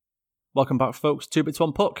Welcome back, folks. 2 Bits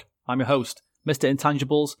 1 Puck. I'm your host, Mr.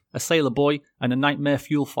 Intangibles, a sailor boy, and a nightmare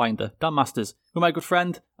fuel finder, Dan Masters, with my good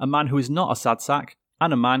friend, a man who is not a sad sack,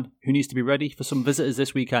 and a man who needs to be ready for some visitors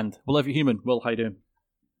this weekend. Will Every Human. Will, how you doing?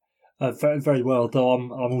 Very, very well, though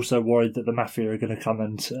I'm also worried that the Mafia are going to come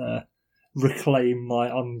and reclaim my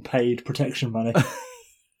unpaid protection money.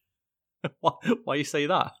 Why you say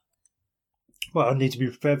that? Well, I need to be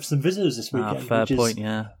prepared for some visitors this weekend. Fair point,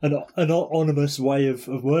 yeah. An anonymous way of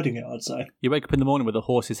wording it, I'd say. You wake up in the morning with a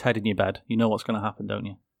horse's head in your bed. You know what's going to happen, don't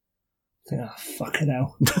you? Fucking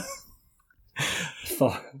hell.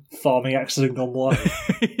 Farming accident gone wild.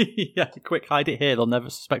 Yeah, quick, hide it here. They'll never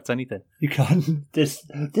suspect anything. You can't.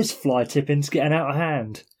 This fly tipping's getting out of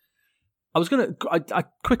hand. I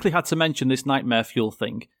quickly had to mention this nightmare fuel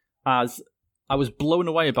thing, as I was blown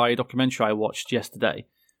away by a documentary I watched yesterday,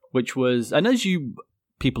 which was, and as you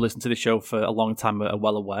people listen to this show for a long time are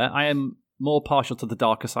well aware, I am more partial to the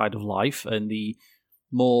darker side of life and the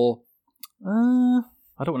more, I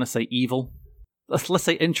don't want to say evil, let's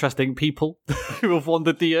say interesting people who have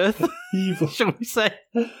wandered the earth. Evil, shall we say?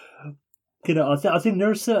 You know, I think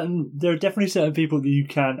there are definitely certain people that you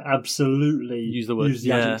can absolutely use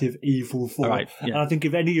the adjective evil for. Right, yeah. And I think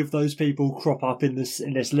if any of those people crop up in this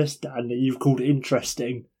list, Dan, that you've called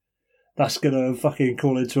interesting, that's gonna fucking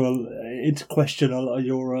call into question a lot of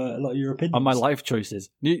your opinions on my life choices.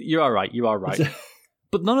 You are right.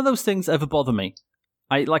 But none of those things ever bother me.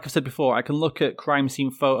 Like I've said before, I can look at crime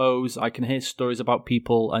scene photos, I can hear stories about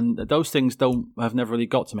people, and those things have never really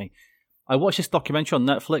got to me. I watched this documentary on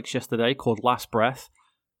Netflix yesterday called Last Breath.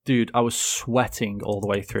 Dude, I was sweating all the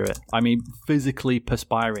way through it. I mean, physically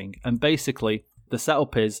perspiring. And basically, the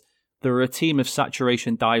setup is there are a team of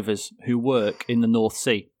saturation divers who work in the North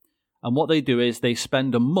Sea. And what they do is they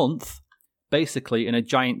spend a month basically in a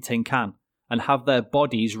giant tin can and have their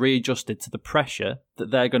bodies readjusted to the pressure that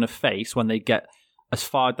they're going to face when they get as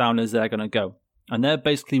far down as they're going to go. And they're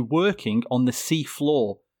basically working on the sea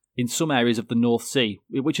floor in some areas of the North Sea,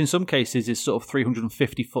 which in some cases is sort of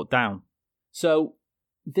 350 foot down. So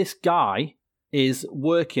this guy is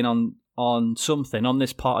working on something, on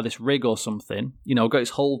this part of this rig or something, you know, got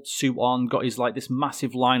his whole suit on, got his this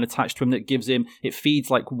massive line attached to him that gives him, it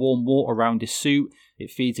feeds like warm water around his suit,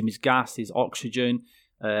 it feeds him his gas, his oxygen,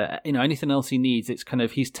 anything else he needs, it's kind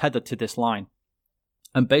of, he's tethered to this line.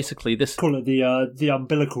 And basically this... Call it the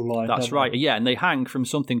umbilical line. That's right, yeah, and they hang from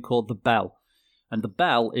something called the bell. And the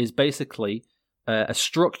bell is basically a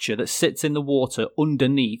structure that sits in the water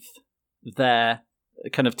underneath their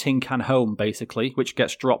kind of tin can home, basically, which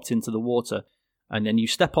gets dropped into the water. And then you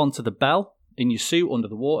step onto the bell in your suit under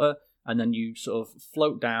the water, and then you sort of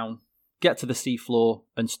float down, get to the seafloor,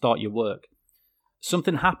 and start your work.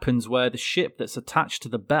 Something happens where the ship that's attached to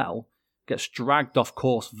the bell gets dragged off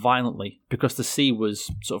course violently because the sea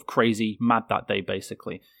was sort of crazy mad that day,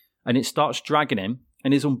 basically. And it starts dragging him,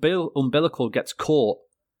 and his umbilical gets caught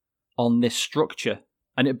on this structure,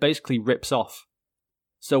 and it basically rips off.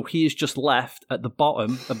 So he is just left at the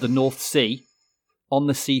bottom of the North Sea, on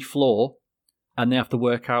the sea floor, and they have to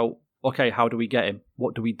work out, okay, how do we get him?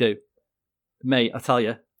 What do we do? Mate, I tell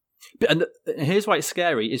you. And here's why it's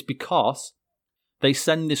scary, is because they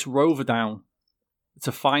send this rover down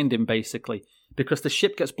to find him, basically. Because the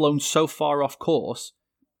ship gets blown so far off course,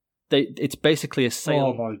 it's basically a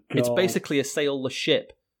sail. Oh my God. It's basically a sailless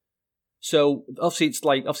ship. So obviously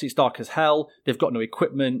it's dark as hell. They've got no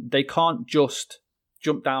equipment. They can't just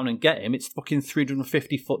jump down and get him. It's fucking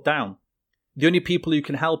 350 foot down. The only people who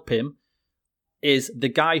can help him is the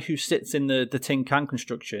guy who sits in the tin can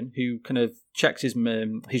construction, who kind of checks his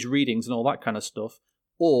readings and all that kind of stuff,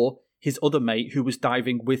 or his other mate who was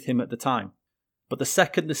diving with him at the time. But the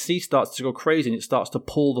second the sea starts to go crazy and it starts to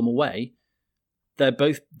pull them away, they're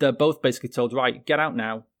both basically told, right, get out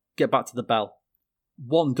now, get back to the bell.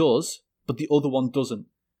 One does, but the other one doesn't.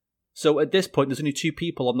 So at this point, there's only two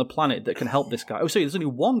people on the planet that can help this guy. Oh, sorry, there's only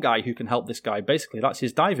one guy who can help this guy, basically. That's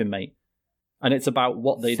his diving mate. And it's about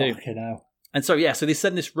what they do. Fucking hell. And so, yeah, so they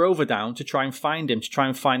send this rover down to try and find him, to try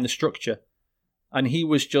and find the structure. And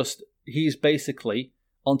he's basically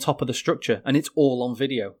on top of the structure, and it's all on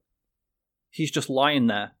video. He's just lying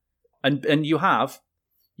there. And you have,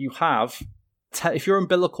 if your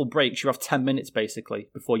umbilical breaks, you have 10 minutes, basically,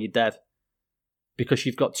 before you're dead. Because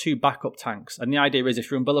you've got two backup tanks. And the idea is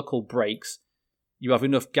if your umbilical breaks, you have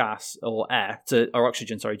enough gas or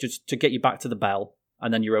oxygen, just to get you back to the bell,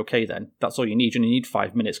 and then you're okay then. That's all you need. You only need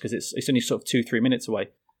 5 minutes because it's only sort of 2-3 minutes away.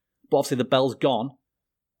 But obviously the bell's gone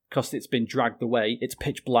because it's been dragged away. It's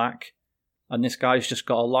pitch black, and this guy's just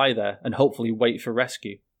got to lie there and hopefully wait for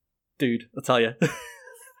rescue. Dude, I tell you.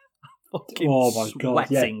 Oh my God.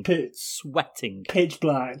 Yeah, sweating. pitch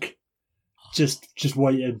black. just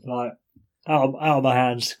waiting, like out of my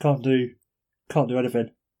hands. Can't do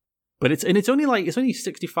anything. But it's only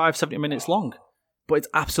 65, 70 minutes long, but it's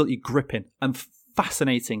absolutely gripping and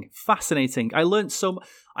fascinating. I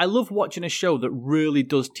love watching a show that really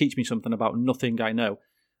does teach me something about nothing I know.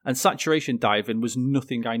 And saturation diving was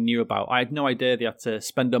nothing I knew about. I had no idea they had to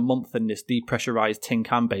spend a month in this depressurized tin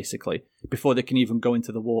can, basically, before they can even go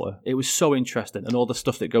into the water. It was so interesting, and all the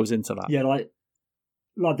stuff that goes into that. Yeah, like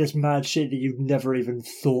this mad shit that you've never even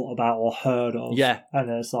thought about or heard of. Yeah. And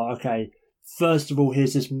then it's like, okay, first of all,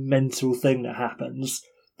 here's this mental thing that happens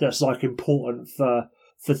that's like important for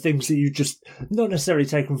things that you just not necessarily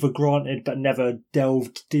taken for granted, but never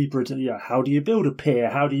delved deeper into. You know, how do you build a pier?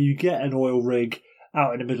 How do you get an oil rig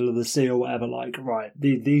out in the middle of the sea or whatever? Like, right,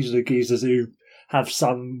 these are the geezers who have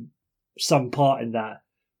some part in that.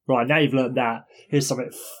 Right, now you've learned that. Here's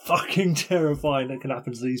something fucking terrifying that can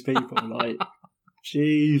happen to these people. Like,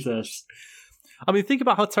 Jesus. I mean, think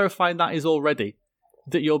about how terrifying that is already.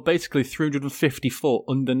 That you're basically 350 foot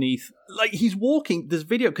underneath. Like, he's walking, there's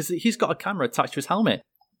video, because he's got a camera attached to his helmet.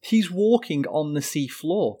 He's walking on the sea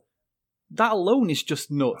floor. That alone is just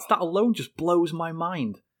nuts. That alone just blows my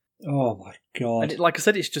mind. Oh my God. And like I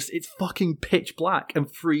said, it's fucking pitch black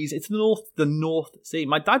and freeze. It's the North Sea.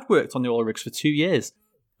 My dad worked on the oil rigs for 2 years.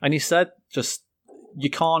 And he said, you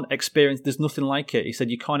can't experience, there's nothing like it. He said,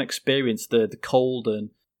 you can't experience the cold and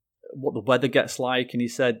what the weather gets like. And he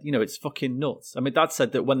said, it's fucking nuts. And my dad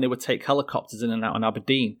said that when they would take helicopters in and out in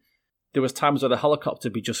Aberdeen, there was times where the helicopter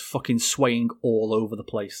would be just fucking swaying all over the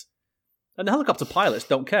place. And the helicopter pilots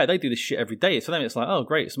don't care. They do this shit every day. So then it's like, oh,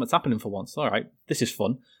 great, something's happening for once. All right, this is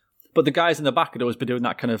fun. But the guys in the back would always be doing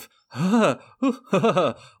that kind of,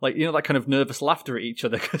 like, that kind of nervous laughter at each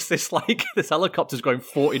other, because this helicopter's going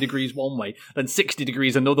 40 degrees one way, then 60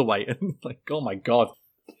 degrees another way. And like, oh my God.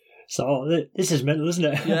 So this is mental, isn't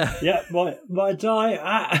it? Yeah. Yeah, might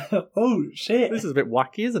die. Oh, shit. This is a bit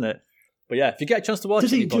wacky, isn't it? But yeah, if you get a chance to watch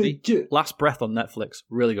anybody, Last Breath on Netflix,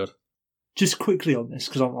 really good. Just quickly on this,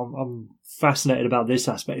 because I'm fascinated about this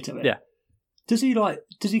aspect of it. Yeah. Does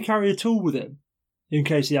he carry a tool with him in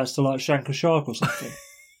case he has to like shank a shark or something?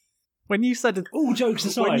 When you said all jokes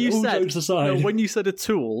aside, when you said a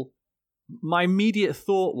tool, my immediate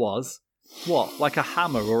thought was, what, like a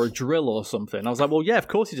hammer or a drill or something? I was like, well, yeah, of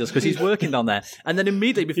course he does, because he's working down there. And then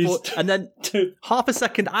immediately half a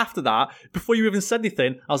second after that, before you even said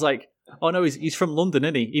anything, I was like, oh no, he's from London,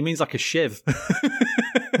 isn't he? He means like a shiv.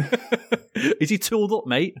 Is he tooled up,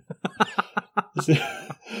 mate?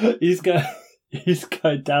 He's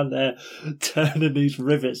going down there turning these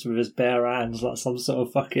rivets with his bare hands like some sort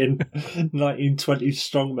of fucking 1920s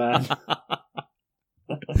strongman.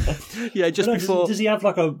 Yeah, just before. Does he have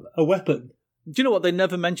like a weapon? Do you know what? They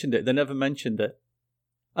never mentioned it.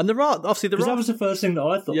 And there are obviously that was the first thing that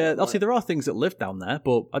I thought. Yeah, obviously there are things that live down there,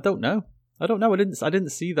 but I don't know. I didn't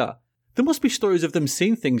see that. There must be stories of them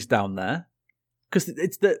seeing things down there, because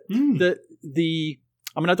it's the.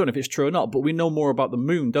 I mean, I don't know if it's true or not, but we know more about the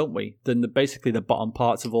moon, don't we, than basically the bottom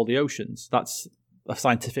parts of all the oceans. That's a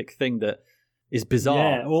scientific thing that is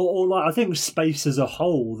bizarre. Yeah, or like I think space as a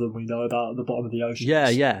whole than we know about the bottom of the ocean.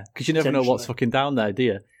 Yeah, because you never know what's fucking down there, do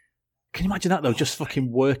you? Can you imagine that, though, just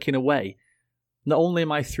fucking working away? Not only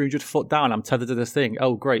am I 300 foot down, I'm tethered to this thing.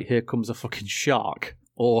 Oh, great, here comes a fucking shark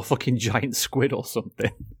or a fucking giant squid or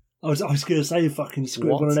something. I was going to say fucking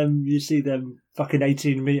squid. One of them, you see them fucking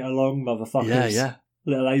 18 metre long motherfuckers. Yeah.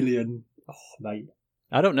 Little alien. Oh, mate.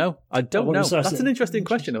 I don't know. That's an interesting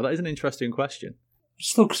question, though. That is an interesting question.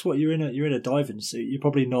 Just look, what you're in a diving suit. You're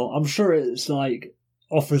probably not. I'm sure it's like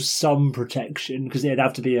offers some protection, because it'd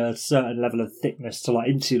have to be a certain level of thickness to like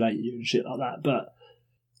insulate you and shit like that. But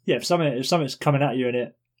yeah, if something's coming at you in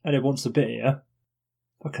it and it wants to bit you,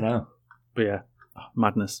 fucking hell. But yeah,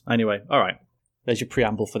 madness. Anyway, all right. There's your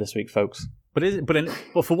preamble for this week, folks. But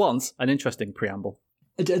for once, an interesting preamble.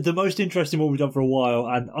 The most interesting one we've done for a while,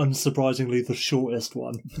 and unsurprisingly the shortest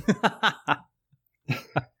one.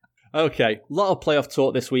 Okay, a lot of playoff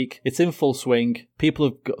talk this week. It's in full swing.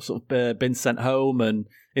 People have been sent home, and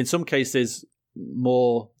in some cases,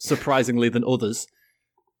 more surprisingly than others.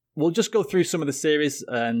 We'll just go through some of the series,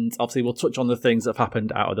 and obviously we'll touch on the things that have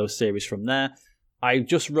happened out of those series from there. I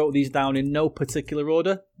just wrote these down in no particular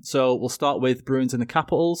order, so we'll start with Bruins and the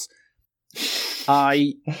Capitals. Start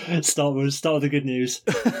with the good news.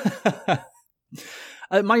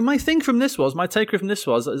 My thing from this was, my takeaway from this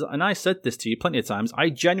was, and I said this to you plenty of times,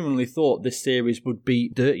 I genuinely thought this series would be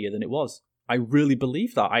dirtier than it was. I really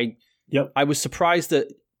believe that. I was surprised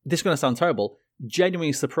that, this is going to sound terrible,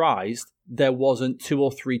 genuinely surprised there wasn't 2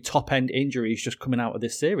 or 3 top-end injuries just coming out of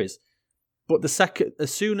this series. But the second,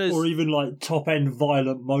 as soon as... Or even like top-end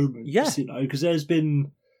violent moments, because there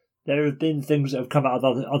have been things that have come out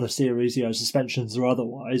of other series, suspensions or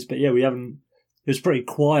otherwise, but we haven't... It was pretty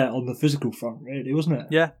quiet on the physical front, really, wasn't it?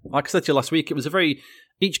 Yeah, like I said to you last week, it was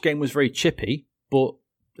each game was very chippy, but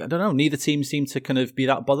I don't know, neither team seemed to kind of be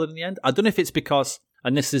that bothered in the end. I don't know if it's because,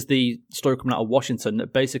 and this is the story coming out of Washington,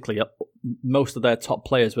 that basically most of their top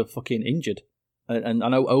players were fucking injured. And I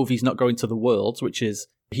know Ovi's not going to the Worlds, which is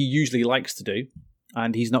he usually likes to do,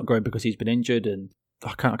 and he's not going because he's been injured, and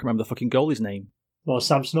I can't remember the fucking goalie's name. Well,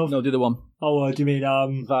 Samsonov? No, the other one. Oh, do you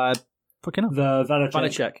mean... Fucking hell. The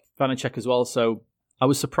Vanacek as well, so I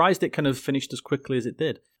was surprised it kind of finished as quickly as it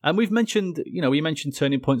did. And we mentioned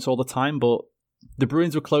turning points all the time, but the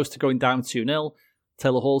Bruins were close to going down 2-0.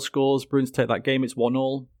 Taylor Hall scores, Bruins take that game, it's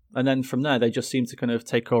 1-1. And then from there, they just seemed to kind of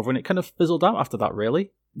take over, and it kind of fizzled out after that,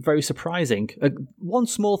 really. Very surprising. One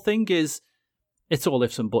small thing is, it's all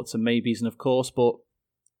ifs and buts and maybes, and of course, but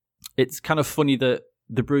it's kind of funny that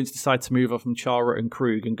the Bruins decide to move on from Chara and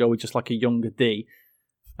Krug and go with just like a younger D.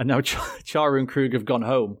 And now Chara and Krug have gone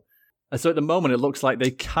home. And so at the moment, it looks like they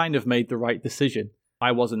kind of made the right decision.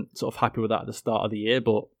 I wasn't sort of happy with that at the start of the year,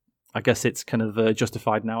 but I guess it's kind of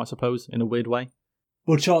justified now, I suppose, in a weird way.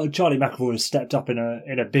 Well, Charlie McAvoy has stepped up in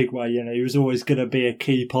a big way. He was always going to be a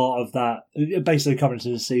key part of that. Basically, coming into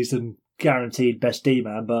the season, guaranteed best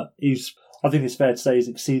D-man, but I think it's fair to say he's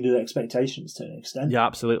exceeded expectations to an extent. Yeah,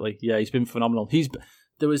 absolutely. Yeah, he's been phenomenal.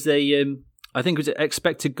 There was I think it was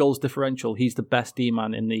expected goals differential. He's the best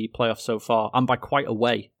D-man in the playoffs so far, and by quite a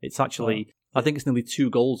way. It's actually, I think it's nearly 2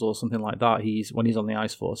 goals or something like that. When he's on the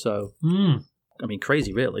ice for. So, I mean,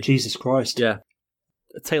 crazy, really. Jesus Christ. Yeah.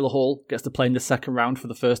 Taylor Hall gets to play in the second round for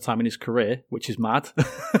the first time in his career, which is mad.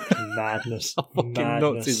 Madness. How fucking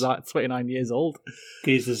nuts is that? 29 years old.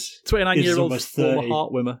 Jesus. 29-year-old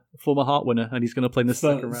former Hart winner, and he's going to play in the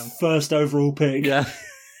second round. First overall pick. Yeah.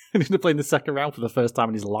 And he's going to play in the second round for the first time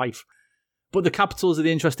in his life. But the Capitals are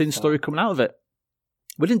the interesting story coming out of it.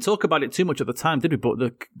 We didn't talk about it too much at the time, did we? But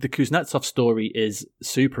the Kuznetsov story is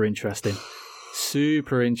super interesting.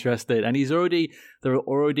 Super interesting. And there are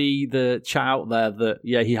already the chat out there that,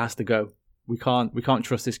 he has to go. We can't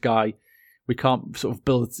trust this guy. We can't sort of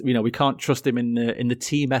build, we can't trust him in the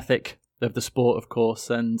team ethic of the sport, of course.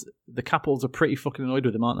 And the Capitals are pretty fucking annoyed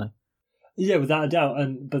with him, aren't they? Yeah, without a doubt.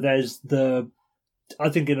 But there's I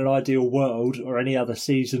think in an ideal world or any other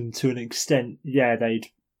season to an extent, they'd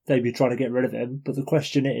be trying to get rid of him. But the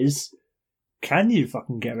question is, can you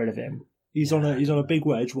fucking get rid of him? He's on a big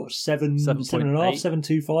wedge. What, 7.5, 7.25, something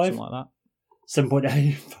like that.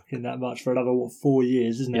 7.8, fucking that much for another 4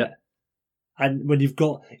 years, isn't it? And when he's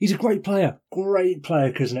a great player,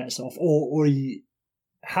 Kuznetsov, or he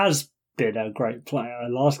has been a great player.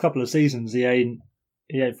 The last couple of seasons, he ain't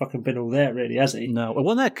fucking been all there, really, has he? No.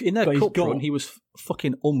 Well, in their cup run, he was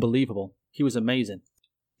fucking unbelievable. He was amazing.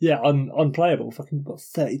 Yeah, unplayable. Fucking got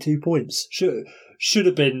 32 points. Should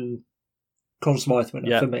have been Conn Smythe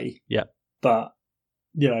winner for me. Yeah. But,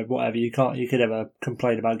 whatever. You could never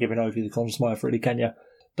complain about giving over the Conn Smythe, really, can you?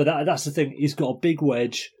 But that's the thing. He's got a big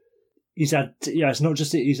wedge. He's had, it's not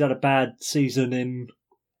just that he's had a bad season in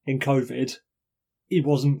COVID. He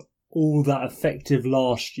wasn't all that effective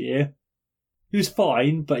last year. He was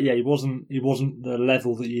fine, but he wasn't the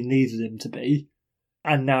level that you needed him to be.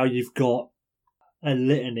 And now you've got a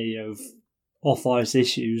litany of off-ice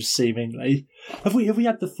issues, seemingly. Have we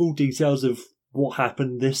had the full details of what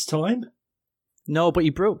happened this time? No, but he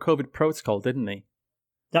broke COVID protocol, didn't he?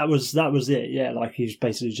 That was it. Yeah, like he's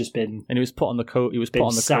basically just been, and he was put on the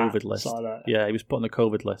COVID list. Like that. Yeah, he was put on the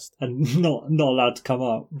COVID list and not allowed to come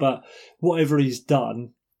up. But whatever he's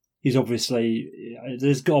done, he's obviously,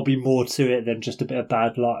 there's got to be more to it than just a bit of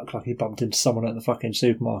bad luck, like he bumped into someone at the fucking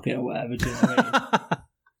supermarket or whatever. Do you know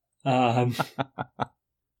what I mean?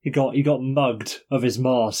 He got mugged of his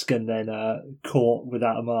mask and then caught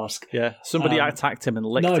without a mask. Yeah, somebody attacked him and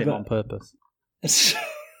licked him on purpose.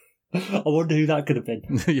 I wonder who that could have been.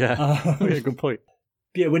 Yeah, good point.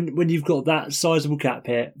 Yeah, when you've got that sizable cap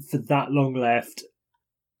hit for that long left,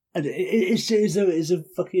 and it's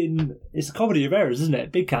a comedy of errors, isn't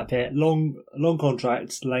it? Big cap hit, long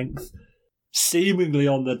contract length, seemingly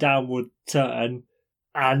on the downward turn,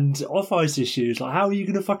 and off ice issues. Like, how are you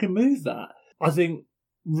going to fucking move that? I think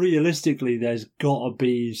realistically, there's got to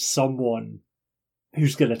be someone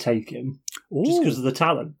who's going to take him just because of the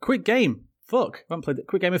talent. Quick game. Fuck, I haven't played it.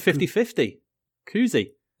 Quick game of 50-50. Kuzi.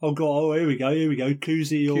 Oh, God. Oh, here we go.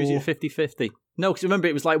 Kuzi or... Kuzi at 50-50. No, because remember,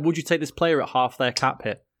 it was like, would you take this player at half their cap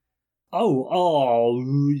hit? Oh,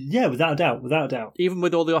 yeah, without a doubt. Even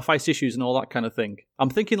with all the off-ice issues and all that kind of thing. I'm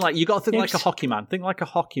thinking, like, you got to think like a hockey man. Think like a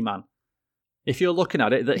hockey man. If you're looking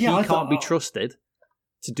at it, that he can't be trusted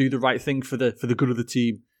to do the right thing for the good of the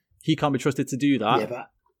team. He can't be trusted to do that. Yeah, but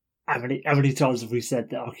how many times have we said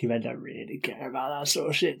that hockey men don't really care about that sort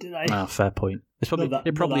of shit, do they? Ah, fair point.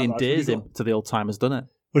 It probably endears him to the old timers, doesn't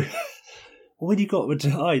it? When you got,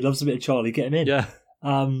 he loves a bit of Charlie, get him in. Yeah.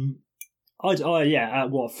 At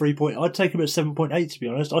what, 3 point? I'd take him at 7.8, to be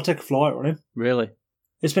honest. I'd take a flyer on him. Really?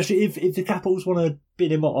 Especially if the Capitals want to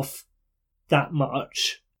bin him off that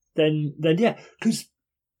much, then yeah. Because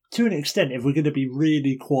to an extent, if we're going to be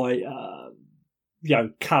really quite,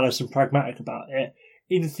 callous and pragmatic about it,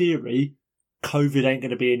 in theory, COVID ain't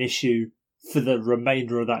going to be an issue for the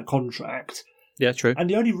remainder of that contract. Yeah, true. And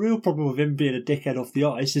the only real problem with him being a dickhead off the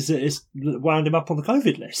ice is that it's wound him up on the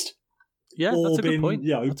COVID list. Yeah, that's a good point.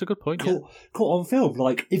 That's a good point. Caught on film.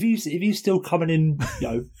 Like if he's still coming in,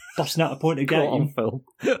 busting out a point a game. Caught on film.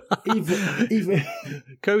 even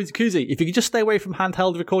Kuzi, if you could just stay away from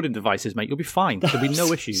handheld recording devices, mate, you'll be fine. There'll be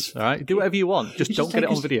no issues. All right, do whatever you want. Just don't get it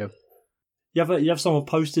on video. You have someone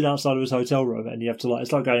posted outside of his hotel room, and you have to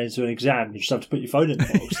it's like going into an exam. You just have to put your phone in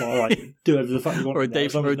the box. Like, all right, do whatever the fuck you want. Or a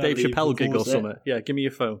Dave Chappelle gig or something. Yeah, give me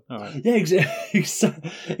your phone. All right. Yeah,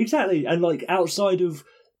 exactly. And like outside of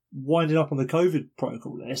winding up on the COVID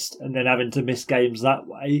protocol list and then having to miss games that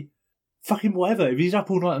way, fucking whatever. If he's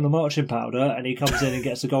up all night on the marching powder and he comes in and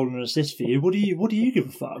gets a goal and an assist for you, what do you give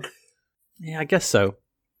a fuck? Yeah, I guess so.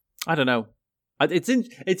 I don't know. It's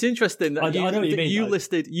interesting that I know what you mean, you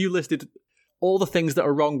listed all the things that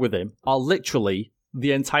are wrong with him are literally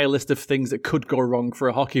the entire list of things that could go wrong for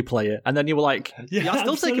a hockey player, and then you were like, "Yeah, I'll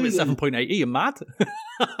still take him at 7.8." Are you mad?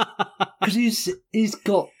 Because he's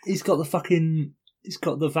got the fucking. He's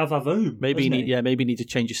got the vavavoom. Maybe you need to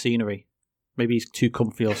change your scenery. Maybe he's too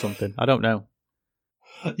comfy or something. I don't know.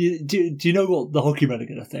 Do you know what the hockey men are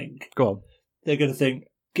going to think? Go on. They're going to think,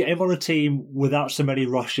 get him on a team without so many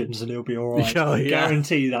Russians and he'll be all right. I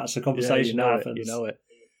guarantee that's a conversation that happens. You know it.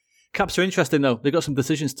 Caps are interesting, though. They've got some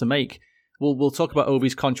decisions to make. We'll talk about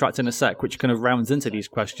Ovi's contract in a sec, which kind of rounds into these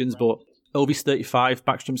questions. But Ovi's 35,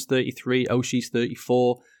 Backstrom's 33, Oshie's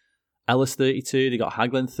 34, Ellis 32. They got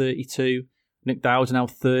Hagelin 32. Nick Dowd's now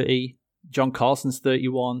 30. John Carlson's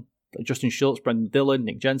 31. Justin Schultz, Brendan Dillon,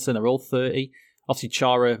 Nick Jensen are all 30. Obviously,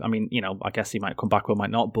 Chara, I guess he might come back or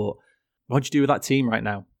might not, but what do you do with that team right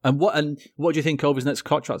now? And what do you think Ovi's next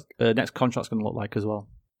contract's going to look like as well?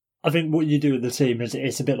 I think what you do with the team is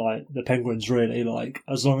it's a bit like the Penguins, really. Like,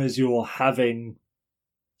 as long as you're having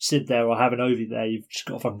Sid there or having Ovi there, you've just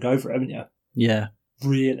got to fucking go for it, haven't you? Yeah.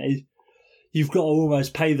 Really. You've got to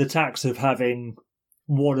almost pay the tax of having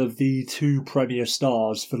one of the two premier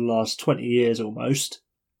stars for the last 20 years almost,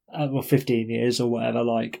 or 15 years or whatever,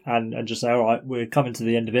 and just say, all right, we're coming to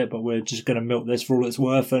the end of it, but we're just going to milk this for all it's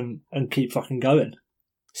worth and keep fucking going.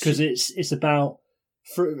 Because it's about...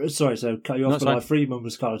 Sorry, so cut you off, but Friedman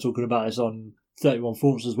was kind of talking about this on 31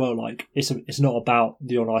 Thoughts as well. Like, it's not about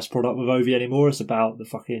the on-ice product with Ovi anymore, it's about the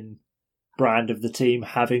fucking brand of the team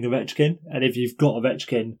having Ovechkin, and if you've got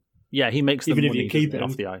Ovechkin... Yeah, he makes the even money if you keep him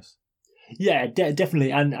off the ice. Yeah,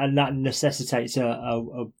 definitely, and that necessitates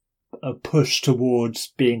a push towards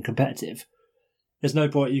being competitive. There's no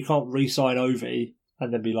point, you can't re-sign Ovi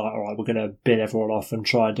and then be like, all right, we're going to bin everyone off and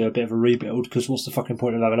try and do a bit of a rebuild, because what's the fucking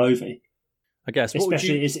point of having Ovi? I guess.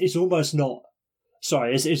 Especially, it's almost not...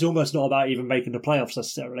 Sorry, it's almost not about even making the playoffs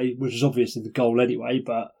necessarily, which is obviously the goal anyway,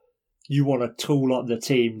 but you want to tool up the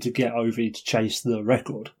team to get Ovi to chase the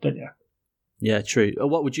record, don't you? Yeah, true.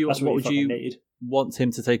 What would you need. Want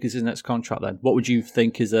him to take as his next contract then? What would you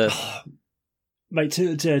think is a... Mate,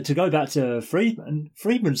 to go back to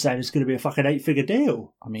Friedman's saying it's going to be a fucking 8-figure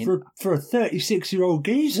deal. I mean... For a 36-year-old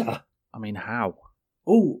geezer. I mean, how?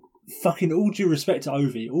 Oh, fucking all due respect to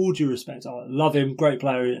Ovi. All due respect. I love him. Great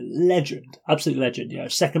player. Legend. Absolute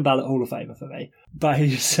legend. Second ballot Hall of Famer for me. But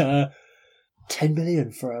he's 10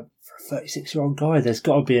 million for a 36-year-old guy. There's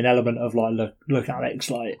got to be an element of look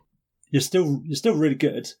Alex, you're still really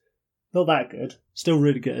good. Not that good. Still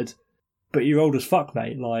really good. But you're old as fuck,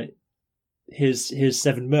 mate. Here's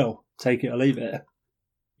 $7 million. Take it or leave it.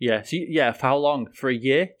 Yeah. So for how long? For a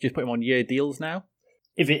year? Just put him on year deals now?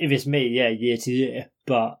 If it's me, yeah, year to year.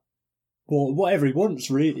 But whatever he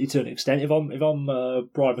wants, really, to an extent. If I'm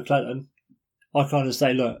Brian McClellan, I kind of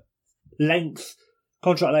say, look,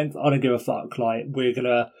 contract length, I don't give a fuck. You're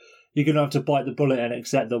gonna have to bite the bullet and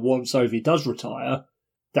accept that once Ovi does retire,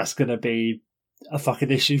 that's gonna be a fucking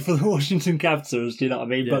issue for the Washington Capitals. Do you know what I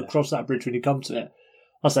mean? Yeah. But cross that bridge when you come to it.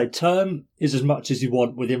 I say term is as much as you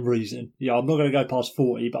want within reason. Yeah, I'm not going to go past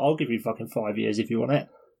 40, but I'll give you fucking 5 years if you want it.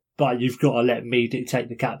 But you've got to let me dictate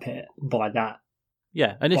the cap hit by that.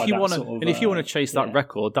 Yeah, and if you want to chase that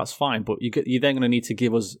record, that's fine. But you're then going to need to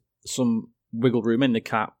give us some wiggle room in the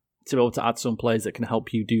cap to be able to add some players that can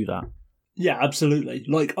help you do that. Yeah, absolutely.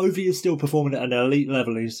 Like, Ovi is still performing at an elite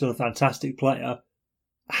level. He's still a fantastic player.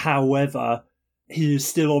 However, he is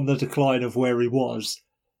still on the decline of where he was.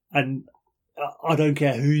 And I don't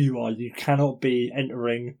care who you are, you cannot be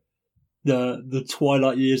entering the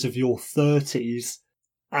twilight years of your 30s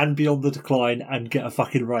and be on the decline and get a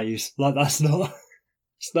fucking raise. Like, that's not...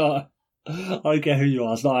 It's not... I don't care who you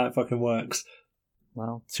are, it's not how it fucking works.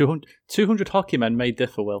 Well, 200 hockey men may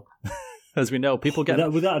differ, Will. As we know, people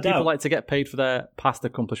without a doubt. People like to get paid for their past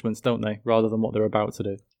accomplishments, don't they, rather than what they're about to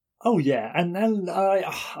do. Oh yeah, and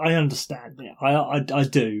I understand. Yeah, I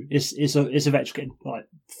do. It's Ovechkin. Like,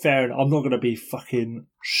 fair enough. I'm not going to be fucking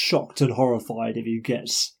shocked and horrified if he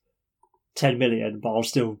gets 10 million, but I'll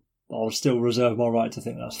still reserve my right to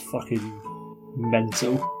think that's fucking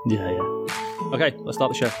mental. Yeah. Okay, let's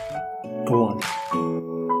start the show. Go on.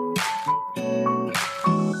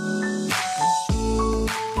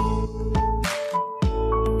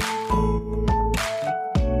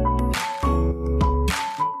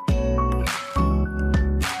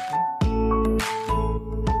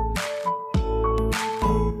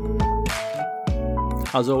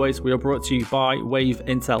 As always, we are brought to you by Wave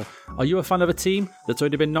Intel. Are you a fan of a team that's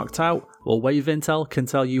already been knocked out? Well, Wave Intel can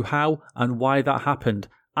tell you how and why that happened,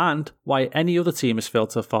 and why any other team has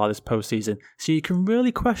failed so far this postseason, so you can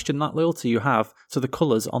really question that loyalty you have to the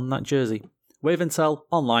colours on that jersey. Wave Intel,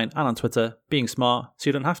 online and on Twitter, being smart so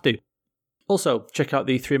you don't have to. Also, check out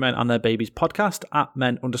the Three Men and Their Babies podcast at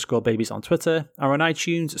men_babies on Twitter, or on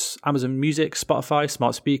iTunes, Amazon Music, Spotify,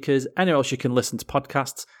 smart speakers, anywhere else you can listen to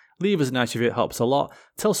podcasts. Leave us a nice review, it helps a lot.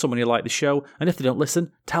 Tell someone you like the show, and if they don't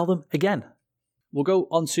listen, tell them again. We'll go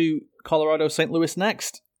on to Colorado St. Louis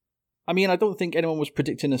next. I mean, I don't think anyone was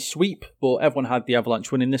predicting a sweep, but everyone had the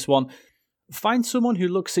Avalanche winning this one. Find someone who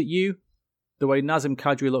looks at you the way Nazem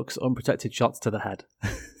Kadri looks unprotected shots to the head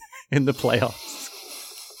in the playoffs.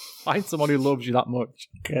 Find someone who loves you that much.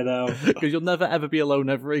 Get out. Because you'll never ever be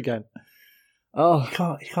alone ever again. Oh,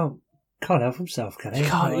 he can't help himself, can he?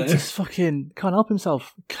 He just fucking can't help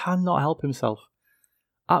himself. Cannot help himself.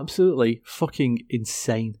 Absolutely fucking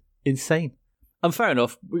insane. Insane. And fair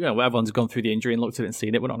enough, everyone's gone through the injury and looked at it and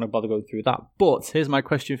seen it. We're not going to bother going through that. But here's my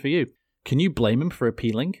question for you. Can you blame him for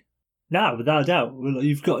appealing? No, without a doubt.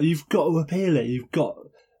 You've got to appeal it.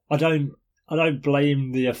 I don't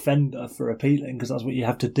blame the offender for appealing, because that's what you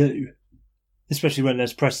have to do. Especially when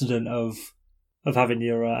there's precedent of having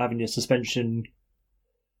your suspension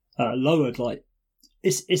lowered. Like,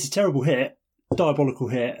 it's a terrible hit, diabolical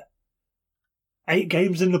hit. 8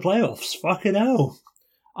 games in the playoffs, fucking hell.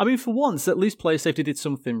 I mean, for once, at least player safety did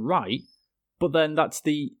something right. But then that's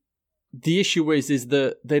the issue is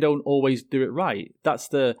that they don't always do it right.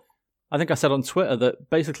 I think I said on Twitter that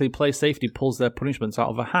basically player safety pulls their punishments out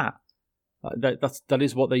of a hat. That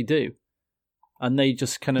is what they do, and they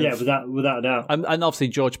just kind of without a doubt. And obviously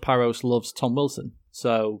George Parros loves Tom Wilson,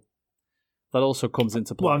 so that also comes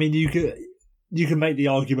into play. Well, I mean, you can make the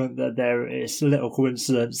argument that it's a little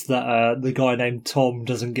coincidence that the guy named Tom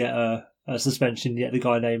doesn't get a suspension, yet the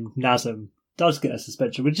guy named Nazem does get a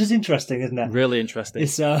suspension, which is interesting, isn't it? Really interesting.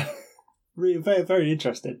 It's really very, very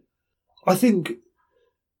interesting. I think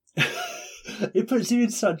it puts you in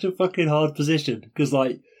such a fucking hard position, because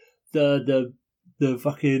like the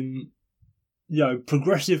fucking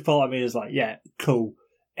progressive part of me is like, yeah, cool.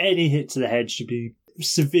 Any hit to the head should be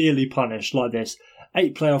severely punished like this.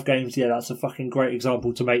 8 playoff games, yeah, that's a fucking great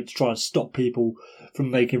example to make to try and stop people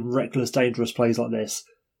from making reckless, dangerous plays like this.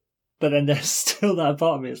 But then there's still that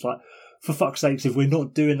part of me. It's like, for fuck's sakes, if we're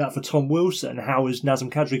not doing that for Tom Wilson, how is Nazem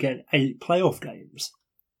Kadri getting 8 playoff games?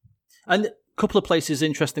 And a couple of places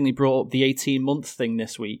interestingly brought up the 18-month thing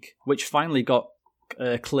this week, which finally got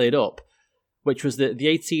cleared up, which was that the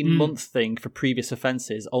 18-month thing for previous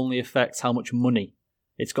offences only affects how much money.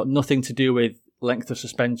 It's got nothing to do with length of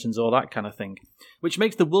suspensions or that kind of thing, which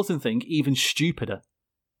makes the Wilson thing even stupider.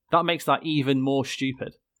 That makes that even more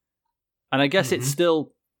stupid. And I guess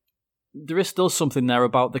there is still something there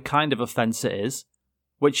about the kind of offence it is,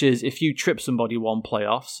 which is if you trip somebody one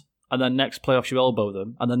playoffs, and then next playoffs you elbow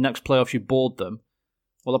them, and then next playoffs you board them,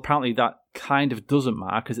 well, apparently that kind of doesn't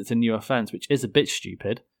matter because it's a new offence, which is a bit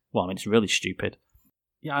stupid. Well, I mean, it's really stupid.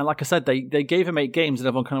 Yeah, and like I said, they gave him 8 games, and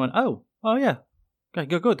everyone kind of went, oh yeah,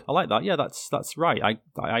 okay, good, I like that. Yeah, that's right.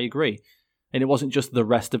 I agree. And it wasn't just the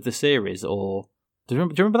rest of the series, or do you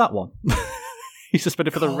remember that one? He's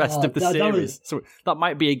suspended for the rest of the series. So that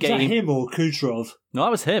might be a game. Is that him or Kucherov? No,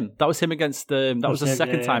 that was him. That was him against the. That was the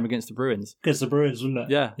second time against the Bruins. Against the Bruins, wasn't it?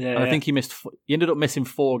 Yeah. And I think he ended up missing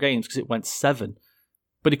 4 games because it went 7,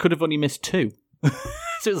 but he could have only missed 2.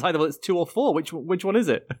 So it's either it's 2 or 4. Which one is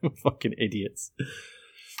it? Fucking idiots.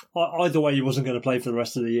 Either way, he wasn't going to play for the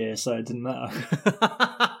rest of the year, so it didn't matter.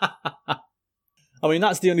 I mean,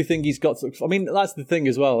 that's the only thing he's got to... I mean, that's the thing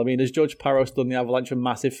as well. I mean, has George Parros done the Avalanche a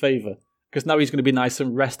massive favour? Because now he's going to be nice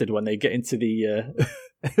and rested when they get into the...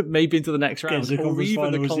 maybe into the next round. Or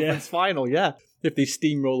even the conference final, yeah. If they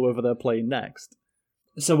steamroll whoever they're playing next.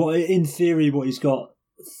 So, in theory, he's got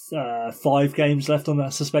 5 games left on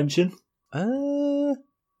that suspension? No,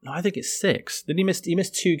 I think it's 6. He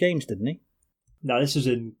missed 2 games, didn't he? No, this was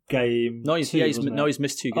in game 2, he's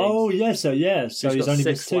missed 2 games. Oh, yeah, so he's only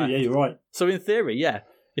missed 2, yeah, you're right. So in theory, yeah,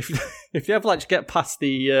 if the Avalanche get past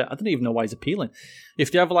the... I don't even know why he's appealing.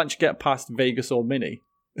 If the Avalanche get past Vegas or Mini,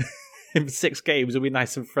 in 6 games, it'll be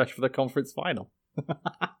nice and fresh for the conference final.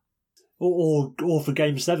 or for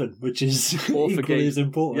game 7, which is equally as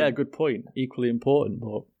important. Yeah, good point. Equally important,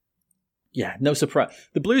 but... Yeah, no surprise.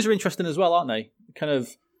 The Blues are interesting as well, aren't they? Kind of...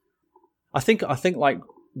 I think like...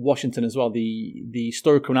 Washington as well, the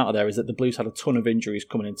story coming out of there is that the Blues had a ton of injuries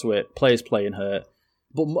coming into it, players playing hurt,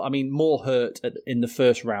 but I mean more hurt in the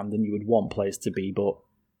first round than you would want players to be, but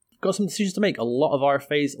got some decisions to make. A lot of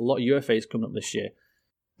RFAs, a lot of UFAs coming up this year.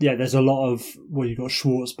 Yeah, there's a lot of, you've got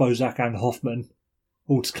Schwartz, Bozak and Hoffman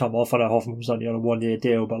all to come off. I know Hoffman was only on a 1-year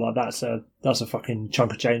deal, but like that's a fucking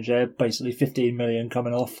chunk of change there, basically 15 million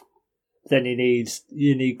coming off. Then you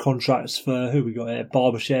need contracts for, who we got here,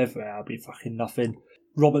 Barbashev, that'll be fucking nothing.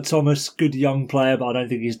 Robert Thomas, good young player, but I don't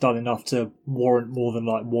think he's done enough to warrant more than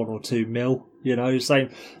like 1 or 2 mil. You know, same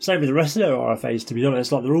with the rest of their RFAs. To be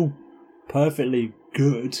honest, like they're all perfectly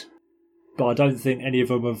good, but I don't think any of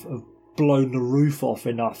them have blown the roof off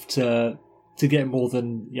enough to get more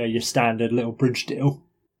than your standard little bridge deal.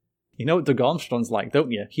 You know what Doug Armstrong's like,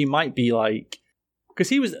 don't you? He might be like, because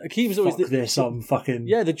he was always fucking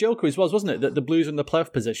the joker wasn't it? That the Blues are in the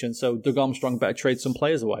playoff position, so Doug Armstrong better trade some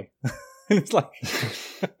players away. And it's like,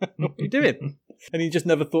 what are you doing? And he just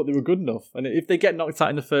never thought they were good enough. And if they get knocked out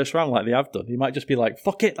in the first round like they have done, he might just be like,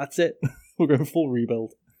 fuck it, that's it. We're going full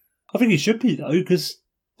rebuild. I think he should be, though, because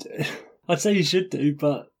I'd say he should do,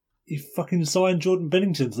 but he fucking signed Jordan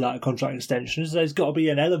Binnington to that contract extension, so there's got to be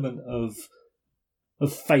an element of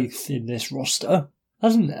faith in this roster,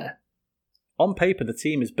 hasn't there? On paper, the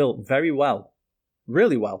team is built very well.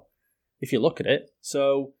 Really well, if you look at it.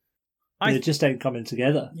 So... It just ain't coming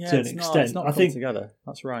together to an extent. It's not coming together.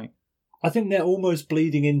 That's right. I think they're almost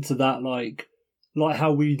bleeding into that, like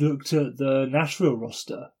how we looked at the Nashville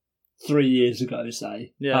roster 3 years ago,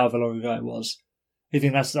 say, however long ago it was. You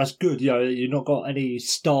think that's good? You've not got any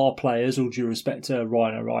star players, all due respect to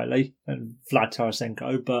Ryan O'Reilly and Vlad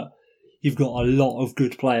Tarasenko, but you've got a lot of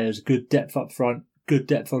good players, good depth up front, good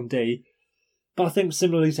depth on D. But I think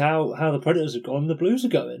similarly to how the Predators have gone, the Blues are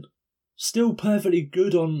going. Still perfectly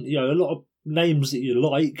good on, a lot of names that you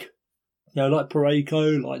like. Like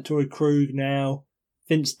Parayko, like Torrey Krug now.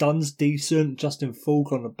 Vince Dunn's decent. Justin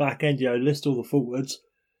Falk on the back end. List all the forwards.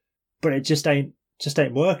 But it just ain't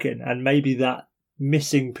working. And maybe that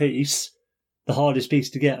missing piece, the hardest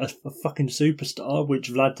piece to get a fucking superstar,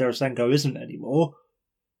 which Vlad Tarasenko isn't anymore,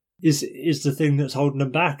 is the thing that's holding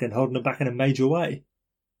them back and holding them back in a major way.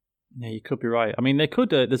 Yeah, you could be right. I mean, they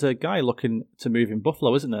could. There's a guy looking to move in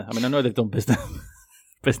Buffalo, isn't there? I mean, I know they've done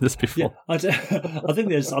business before. Yeah, I think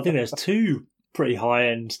there's 2 pretty high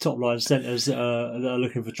end top line centres that are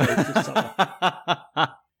looking for trades this summer.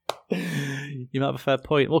 You might have a fair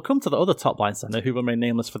point. We'll come to the other top line centre who remain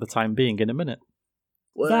nameless for the time being in a minute.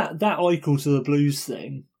 That Eichel to the Blues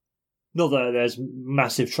thing. Not that there's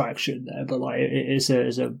massive traction there, but like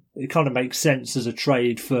it kind of makes sense as a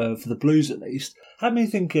trade for the Blues at least. Had me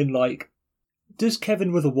thinking, like, does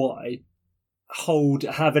Kevin with a Y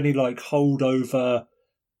have any like holdover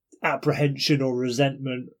apprehension or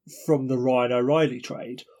resentment from the Ryan O'Reilly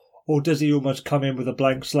trade, or does he almost come in with a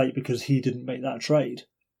blank slate because he didn't make that trade?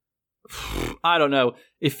 I don't know.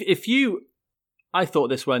 I thought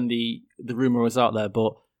this when the rumor was out there,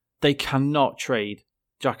 but they cannot trade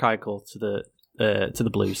Jack Eichel to the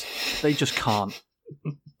Blues. They just can't.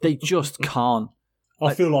 They just can't.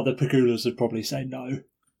 I feel like the Pagulas would probably say no.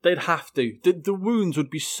 They'd have to. The wounds would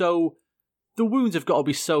be so... The wounds have got to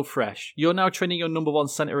be so fresh. You're now training your number 1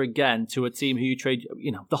 centre again to a team who you trade...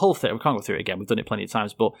 the whole thing. We can't go through it again. We've done it plenty of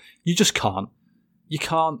times, but you just can't. You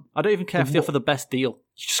can't. I don't even care if they offer the best deal.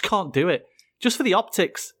 You just can't do it. Just for the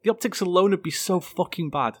optics. The optics alone would be so fucking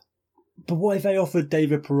bad. But what if they offered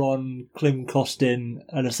David Perron, Klim Kostin,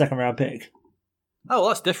 and a second-round pick? Oh, well,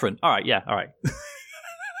 that's different. All right, yeah, all right.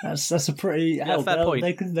 That's a pretty... fair point.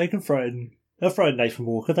 They can throw in... They'll throw in Nathan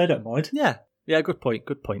Walker. They don't mind. Yeah, good point.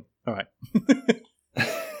 All right.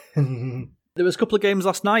 There was a couple of games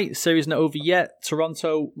last night. Series not over yet.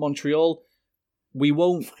 Toronto, Montreal. We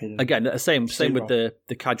won't. Again, same with the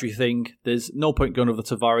Kadri thing. There's no point going over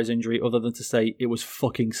the Tavares injury other than to say it was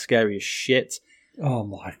fucking scary as shit. Oh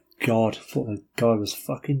my God. I thought the guy was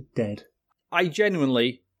fucking dead. I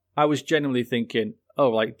was genuinely thinking, oh,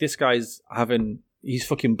 like, this guy's he's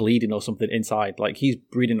fucking bleeding or something inside. Like, he's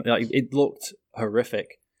bleeding. Like, it looked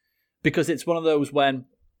horrific. Because it's one of those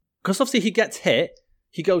because obviously he gets hit,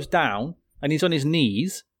 he goes down, and he's on his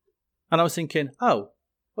knees. And I was thinking,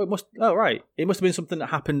 it must have been something that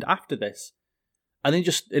happened after this. And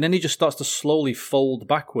then he just starts to slowly fold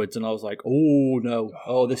backwards. And I was like, oh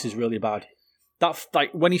no, this is really bad. That,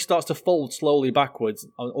 like, when he starts to fold slowly backwards,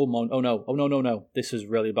 no, this is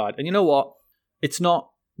really bad. And you know what? It's not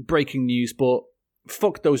breaking news, but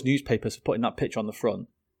fuck those newspapers for putting that picture on the front.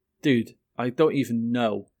 Dude, I don't even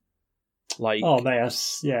know. Like, oh, man,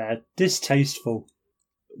 distasteful.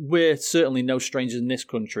 We're certainly no strangers in this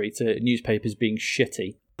country to newspapers being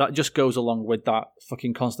shitty. That just goes along with that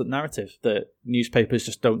fucking constant narrative that newspapers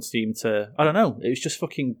just don't seem to... I don't know. It was just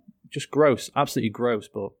fucking... just gross. Absolutely gross,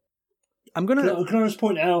 but... I'm going to... Can I just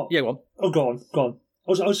point out... Yeah, go on. Oh, go on. I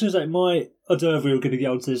was going to say, I don't know if we were going to get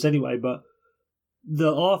onto this anyway, but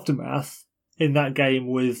the aftermath in that game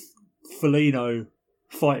with Foligno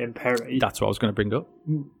fighting Perry... That's what I was going to bring up.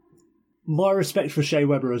 My respect for Shea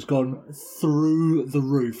Weber has gone through the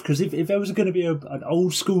roof, because if there was going to be an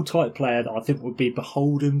old school type player that I think would be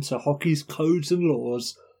beholden to hockey's codes and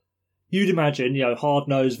laws, you'd imagine,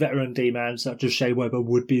 hard-nosed veteran D-man such as Shea Weber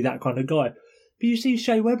would be that kind of guy. But you see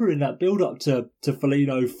Shea Weber in that build-up to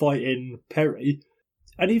Foligno fighting Perry,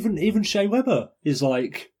 and even Shea Weber is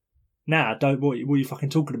like, nah, what are you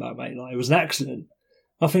fucking talking about, mate? Like, it was an accident.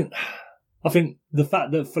 I think the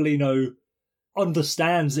fact that Foligno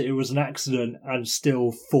understands that it was an accident and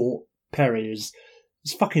still fought Perry is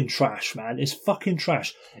fucking trash, man. It's fucking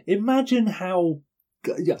trash. Imagine how...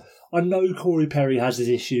 Yeah, I know Corey Perry has his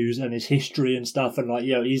issues and his history and stuff, and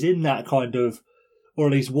he's in that kind of, or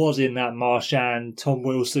at least was in that Marchand, Tom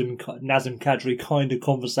Wilson, Nazem Kadri kind of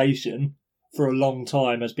conversation for a long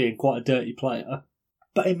time as being quite a dirty player.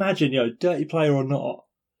 But imagine, dirty player or not,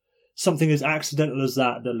 something as accidental as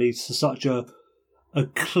that leads to such a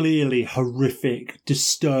clearly horrific,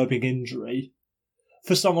 disturbing injury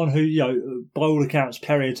for someone who, by all accounts,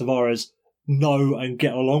 Perry and Tavares know and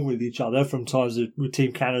get along with each other from times with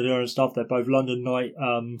Team Canada and stuff. They're both London Knight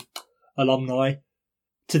alumni.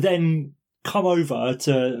 To then come over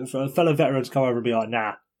for a fellow veteran to come over and be like,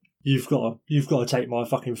 nah, you've got to take my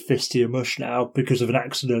fucking fist to your mush now because of an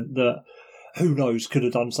accident that, who knows, could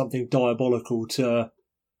have done something diabolical to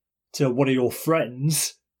one of your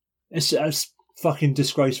friends. It's fucking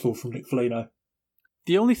disgraceful from Nick Foligno.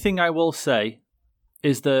 The only thing I will say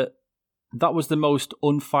is that was the most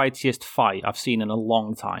unfightiest fight I've seen in a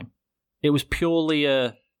long time. It was purely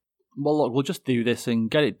well, look, we'll just do this and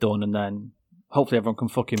get it done, and then hopefully everyone can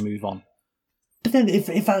fucking move on. But then if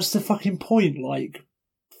that's the fucking point, like,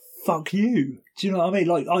 fuck you. Do you know what I mean?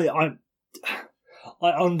 Like,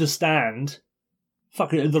 I understand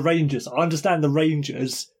fucking the Rangers. I understand the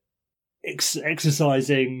Rangers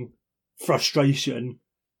exercising frustration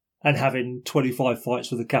and having 25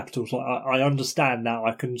 fights with the Capitals. Like, I understand that.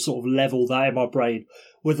 I can sort of level that in my brain.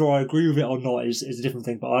 Whether I agree with it or not is a different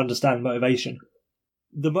thing, but I understand the motivation.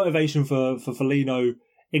 The motivation for Foligno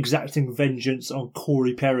exacting vengeance on